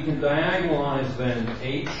can diagonalize then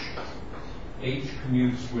h. H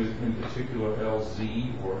commutes with, in particular,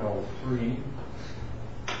 LZ or L3.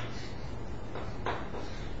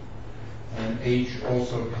 And H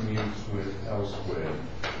also commutes with L squared.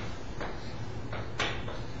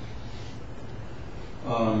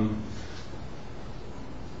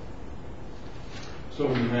 So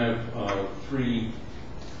we have three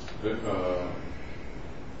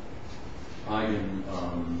eigen.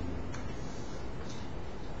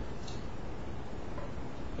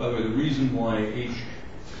 By the way, the reason why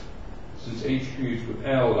since H commutes with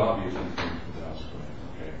L, it obviously commutes with L squared,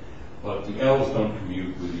 okay? But the L's don't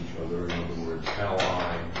commute with each other. In other words, Li,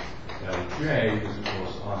 Lj is of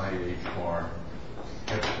course I, H bar,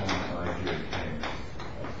 epsilon ij k.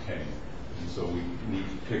 Okay. And so we need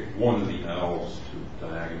to pick one of the L's to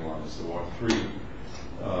diagonalize. So our three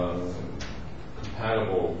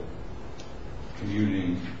compatible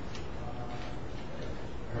commuting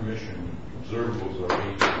Hermitian observables are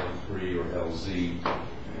H13 or LZ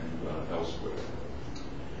and L squared.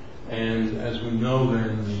 And as we know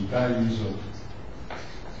then, the values of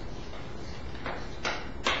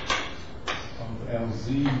LZ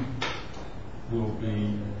will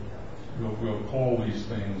be, we'll call these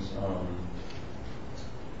things,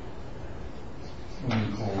 when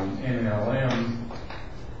we call them NLM,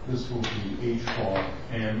 this will be H bar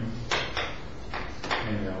M,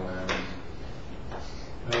 NLM.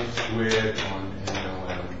 L squared on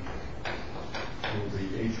NLM will be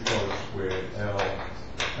H bar squared L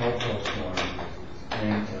plus 1,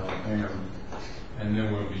 NLM. And then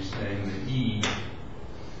we'll be saying the E,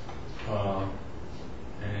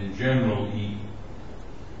 and in general E,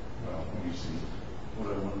 well, let me see, what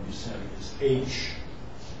I want to be saying is H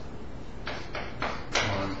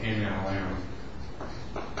on NLM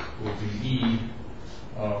will be E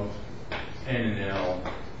of N and L,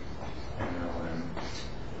 NLM.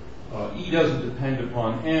 E doesn't depend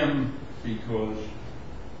upon M because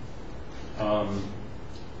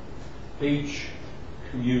H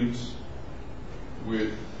commutes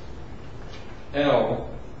with L,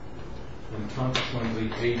 and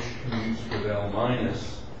consequently H commutes with L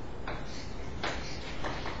minus,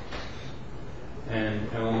 and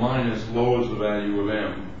L minus lowers the value of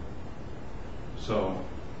M. So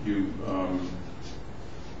you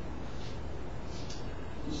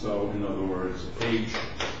so in other words, H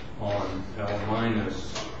on L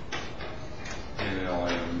minus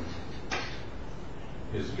NLM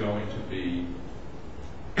is going to be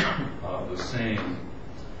the same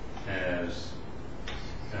as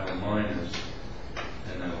L minus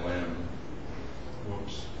NLM,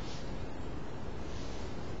 whoops,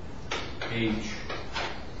 H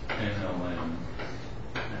NLM,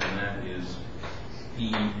 and that is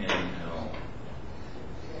ENL.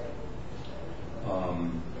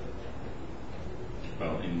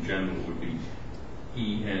 Well, in general, it would be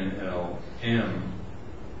ENLM,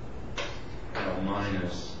 L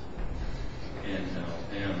minus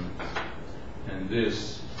NLM, and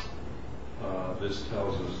this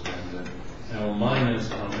tells us then that L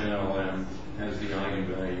minus on NLM has the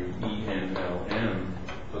eigenvalue ENLM,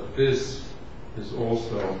 but this is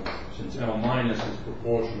also, since L minus is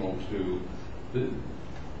proportional to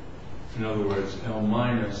in other words, L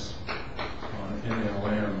minus on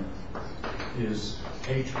NLM is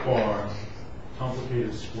H bar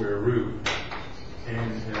complicated square root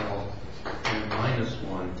NL N minus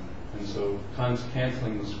 1, and so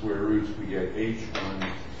canceling the square roots, we get H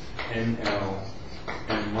on NL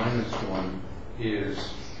N minus 1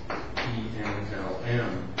 is ENLM NL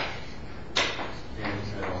N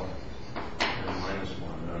minus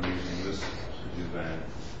 1. And I'm using this to do that,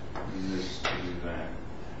 and this to do that.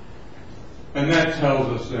 And that tells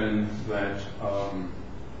us then that,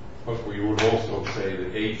 but we would also say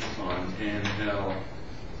that H on NL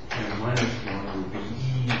N minus 1 would be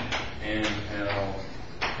E NL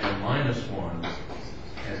N minus 1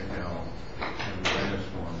 NL, and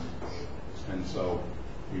so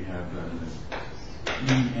we have then that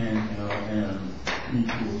ENLM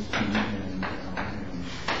equals ENLM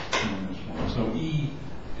minus 1. So E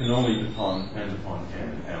can only depend upon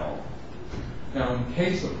NL. Now, in the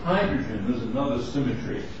case of hydrogen, there's another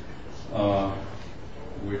symmetry,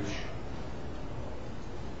 which,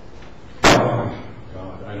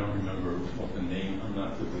 God, I don't remember what the name, I'm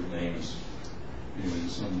not good with names. Anyway,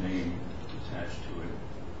 there's some name attached to it.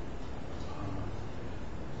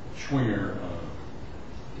 Schwinger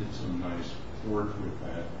did some nice work with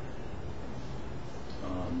that. I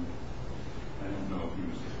don't know if he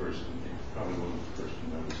was the first, he probably wasn't the first to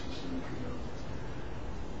notice the symmetry of it.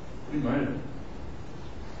 But he might have been.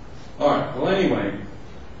 All right, well, anyway,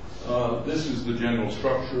 this is the general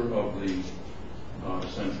structure of the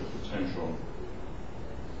central potential.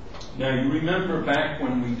 Now, you remember back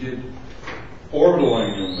when we did orbital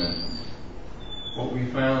angular momentum, what we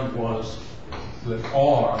found was that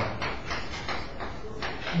R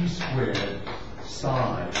P squared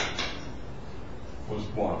psi was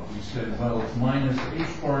what? We said, well, it's minus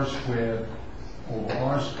h bar squared over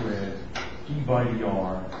r squared d by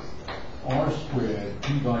dr, r squared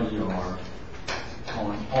d by dr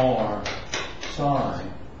on r psi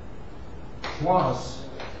plus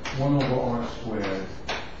 1 over r squared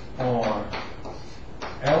r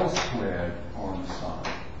L squared on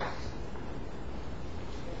psi.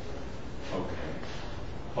 Okay.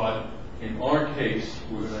 But in our case,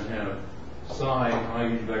 we're going to have psi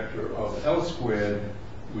eigenvector of L squared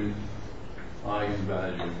with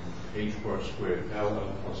eigenvalue h bar squared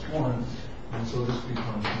L plus 1. And so this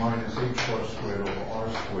becomes minus h bar squared over r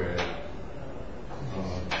squared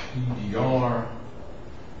PDR.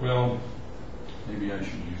 Well, maybe I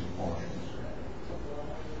should use a partial.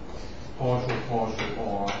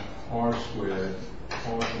 Partial r squared,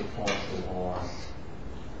 partial r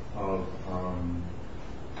of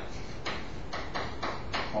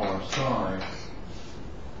r psi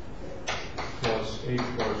plus h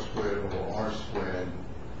bar squared over r squared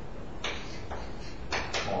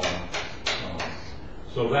r psi.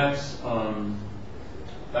 So that's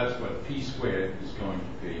what p squared is going to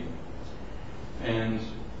be. And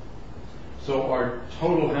so our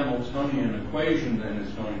total Hamiltonian equation then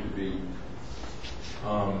is going to be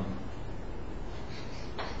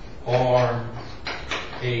R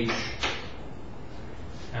H,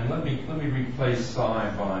 and let me replace psi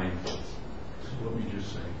by, so let me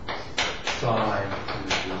just say psi,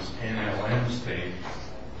 which is NLM state.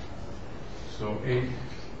 So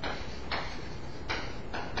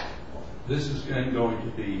this is then going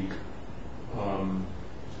to be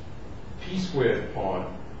p squared part,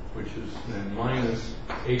 which is then minus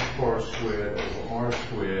h bar squared over r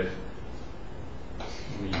squared.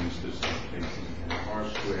 Let me use this notation again. R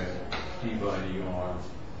squared d by dr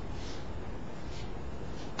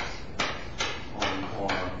on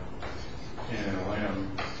r NLM,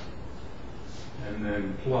 and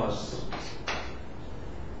then plus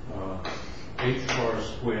h bar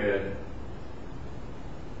squared.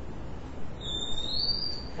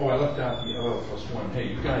 Oh, I left out the L plus 1. Hey,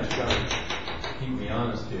 you guys got to keep me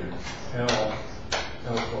honest here. L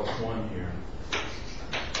plus 1 here.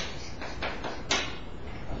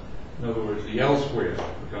 In other words, the L squared,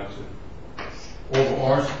 I forgot to, over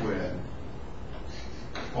R squared,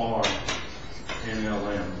 R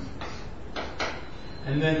NLM.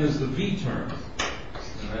 And then there's the V term,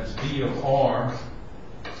 and that's V of R,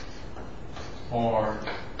 R,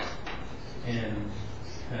 N,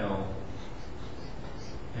 L,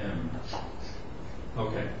 M.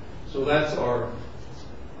 Okay, so that's our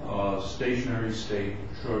stationary state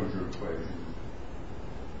Schrodinger equation.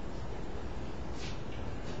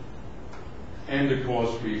 And of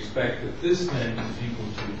course, we expect that this then is equal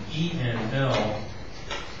to ENL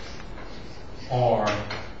R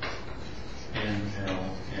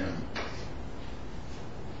NLM.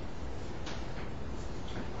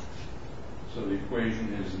 So the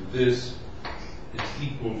equation is that this is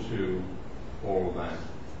equal to all of that.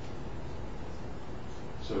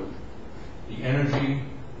 So the energy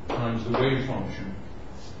times the wave function,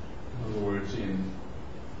 in other words, in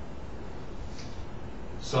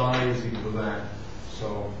psi is equal to that.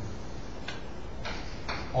 So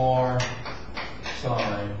R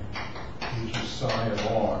psi, which is psi of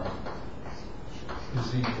R,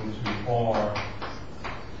 is equal to R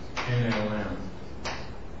NLM.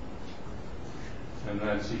 And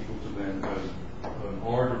that's equal to then an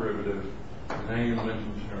R derivative, an angular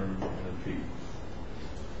momentum term, and a P.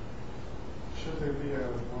 Should there be a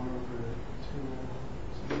 1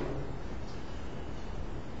 over 2?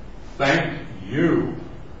 Thank you.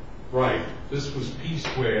 Right. This was P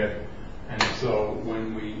squared, and so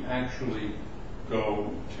when we actually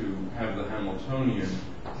go to have the Hamiltonian,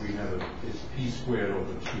 we have it's p squared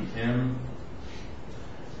over 2m.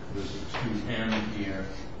 There's a 2m here,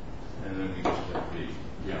 and then we just have b.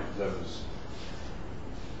 Yeah, that was.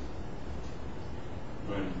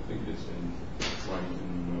 I think it's right in the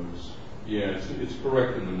notes. Yeah, it's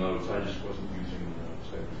correct in the notes. I just wasn't using the notes.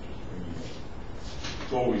 I was just bringing it.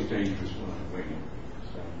 It's always dangerous when I'm waiting.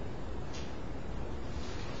 So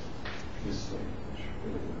this thing.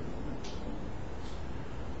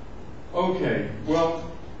 Okay, well,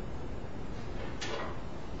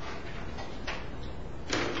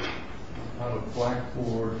 out of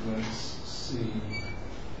Blackboard, let's see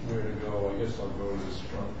where to go. I guess I'll go to this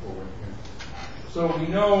front board here. So we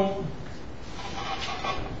know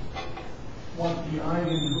what the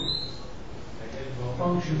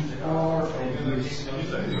eigenfunctions are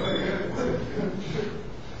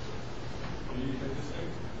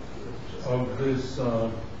of this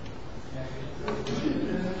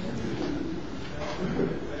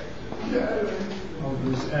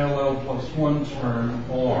LL plus 1 term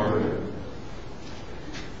R,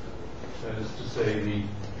 that is to say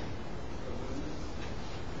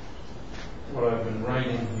what I've been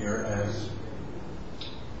writing here as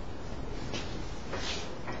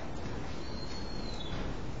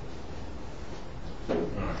all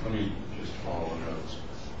right, let me just follow the notes.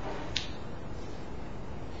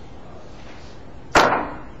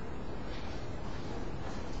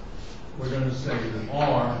 We're going to say that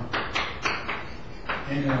R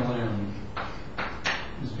NLM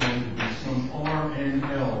is going to be some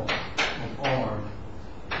RNL of R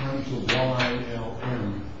times the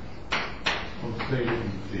YLM of theta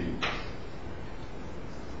and phi.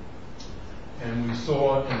 And we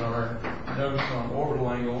saw in our notes on orbital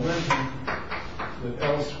angular momentum that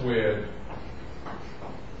L squared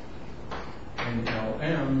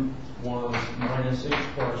NLM was minus h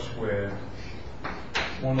bar squared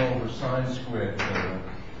 1 over sine squared theta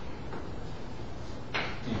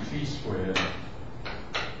d phi squared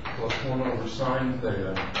plus 1 over sine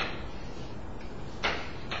theta d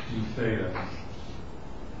theta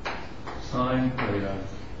sine theta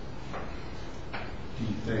d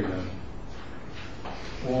theta,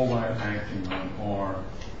 all that acting on R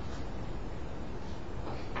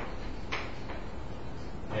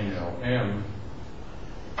NLM.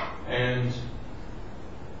 And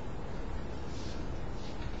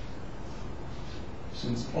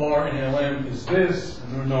since R and LM is this,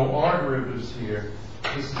 and there are no R derivatives here,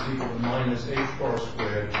 this is equal to minus h bar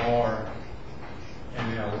squared R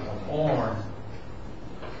NL of R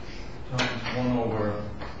times 1 over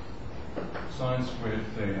sine squared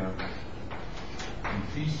theta and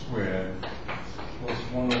phi squared plus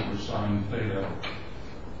 1 over sine theta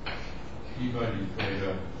d by d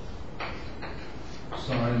theta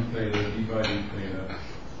sine theta d by d theta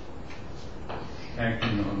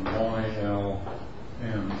acting on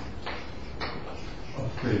YLM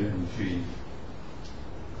of theta and phi.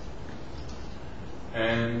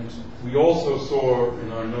 And we also saw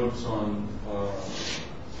in our notes on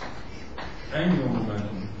angular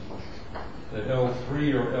momentum that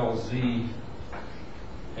L3 or LZ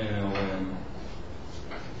NLM,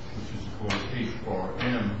 which is of course H bar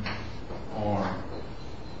M R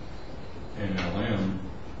NLM,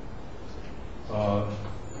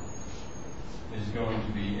 is going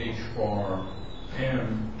to be H bar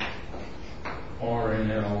M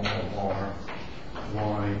RNL of R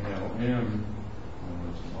YLM.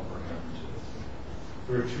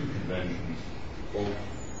 There are two conventions, both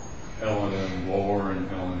L and M lower and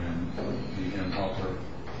L and M, the M upper.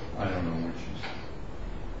 I don't know which is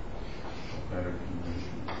a better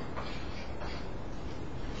convention.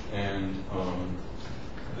 And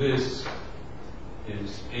this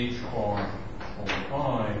is H bar over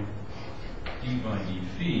I d by d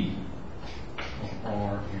phi of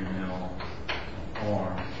R and L of R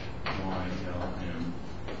Y L M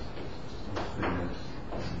of theta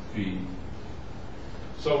and phi.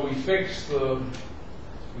 So we fix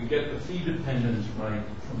we get the phi dependence right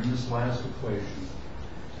from this last equation,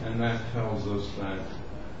 and that tells us that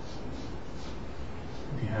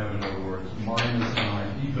we have, in other words, minus I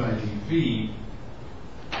d by d phi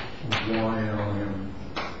of YLM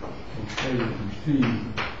of theta and phi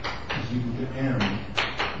is equal to M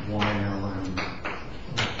YLM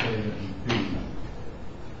of theta and phi.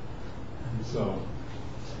 And so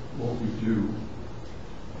what we do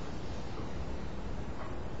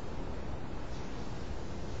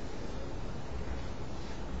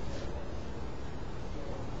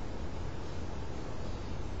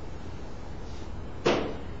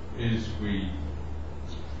is we're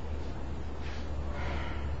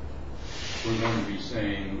going to be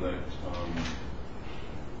saying that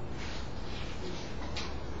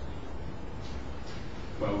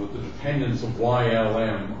well, with the dependence of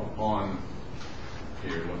YLM upon,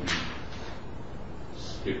 here, let me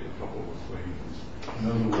skip a couple of equations. In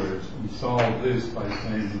other words, we solve this by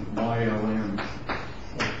saying that YLM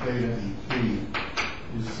of theta and phi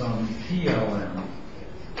is some PLM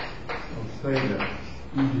of theta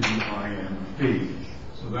e to the IM phi.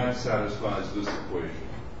 So that satisfies this equation.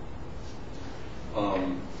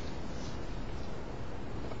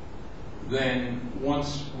 Then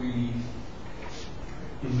once we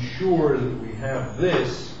ensure that we have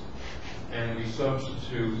this and we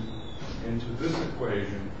substitute into this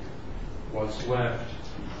equation, what's left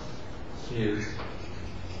is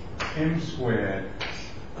m squared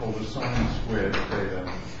over sine squared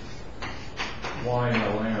theta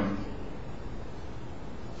YLM.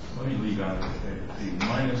 Let me leave out the theta p.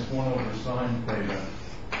 Minus 1 over sine theta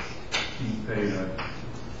d theta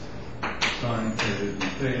sine theta d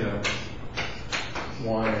theta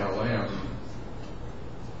YLM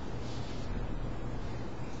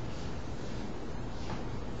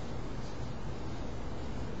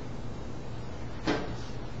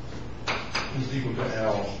is equal to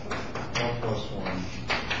L plus 1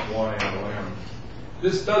 YLM.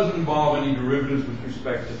 This doesn't involve any derivatives with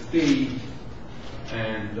respect to phi,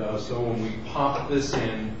 and so when we pop this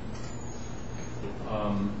in,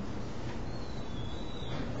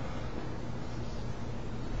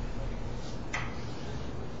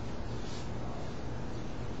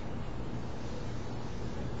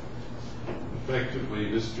 effectively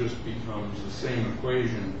this just becomes the same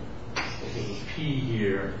equation with a p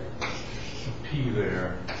here, a p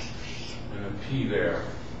there, and a p there.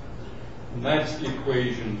 And that's the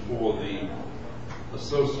equation for the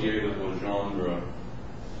associated Legendre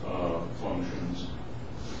functions.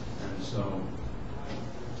 And so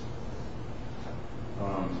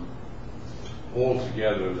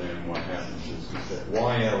altogether then what happens is that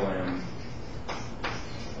YLM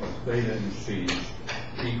of theta and phi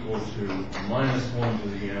equal to minus 1 to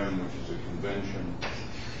the m, which is a convention,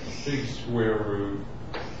 a big square root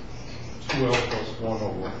 2l plus 1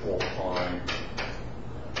 over 4 pi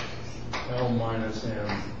L minus m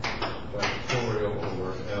factorial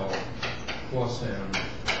over L plus m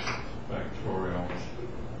factorial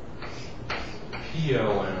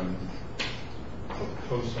PLM of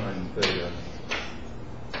cosine theta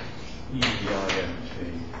e to the IMT.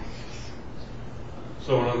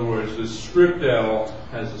 So in other words, this script L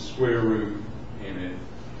has a square root in it,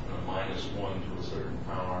 minus 1 to a certain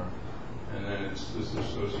power, and then it's this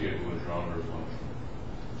associated Legendre function.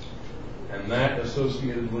 And that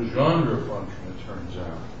associated Legendre function, it turns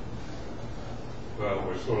out, well,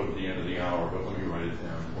 we're sort of at the end of the hour, but let me write it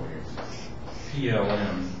down for you.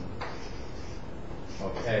 PLM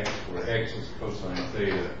of x, where x is cosine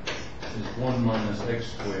theta, is 1 minus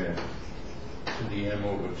x squared to the m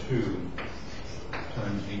over 2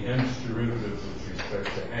 times the nth derivative with respect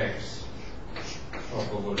to x of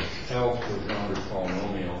the Lth Legendre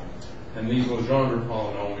polynomial. And these Legendre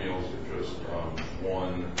polynomials are just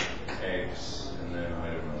 1x, and then, I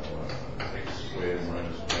don't know, x squared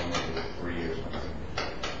minus 1 over 3 or something.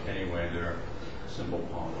 Anyway, they're simple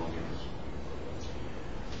polynomials.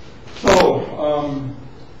 So,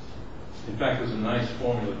 in fact, there's a nice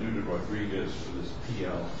formula due to Rodriguez for this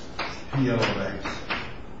PL. PL of x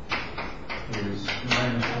is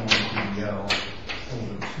minus 1 to the L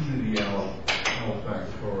over 2 to the L, L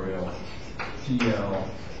factorial, TL,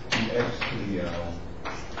 dx to the L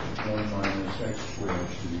is 1 minus x squared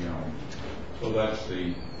to the L. So that's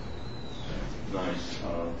the nice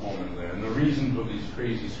formula there. And the reason for these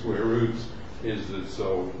crazy square roots is that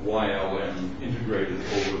so YLM integrated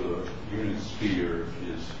over the unit sphere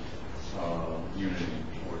is unity,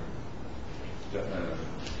 or that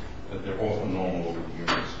they're orthonormal over the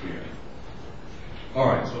unit sphere. All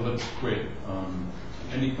right, so let's quit.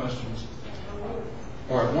 Any questions?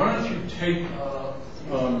 All right, why don't you take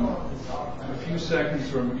a few seconds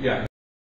from, yeah.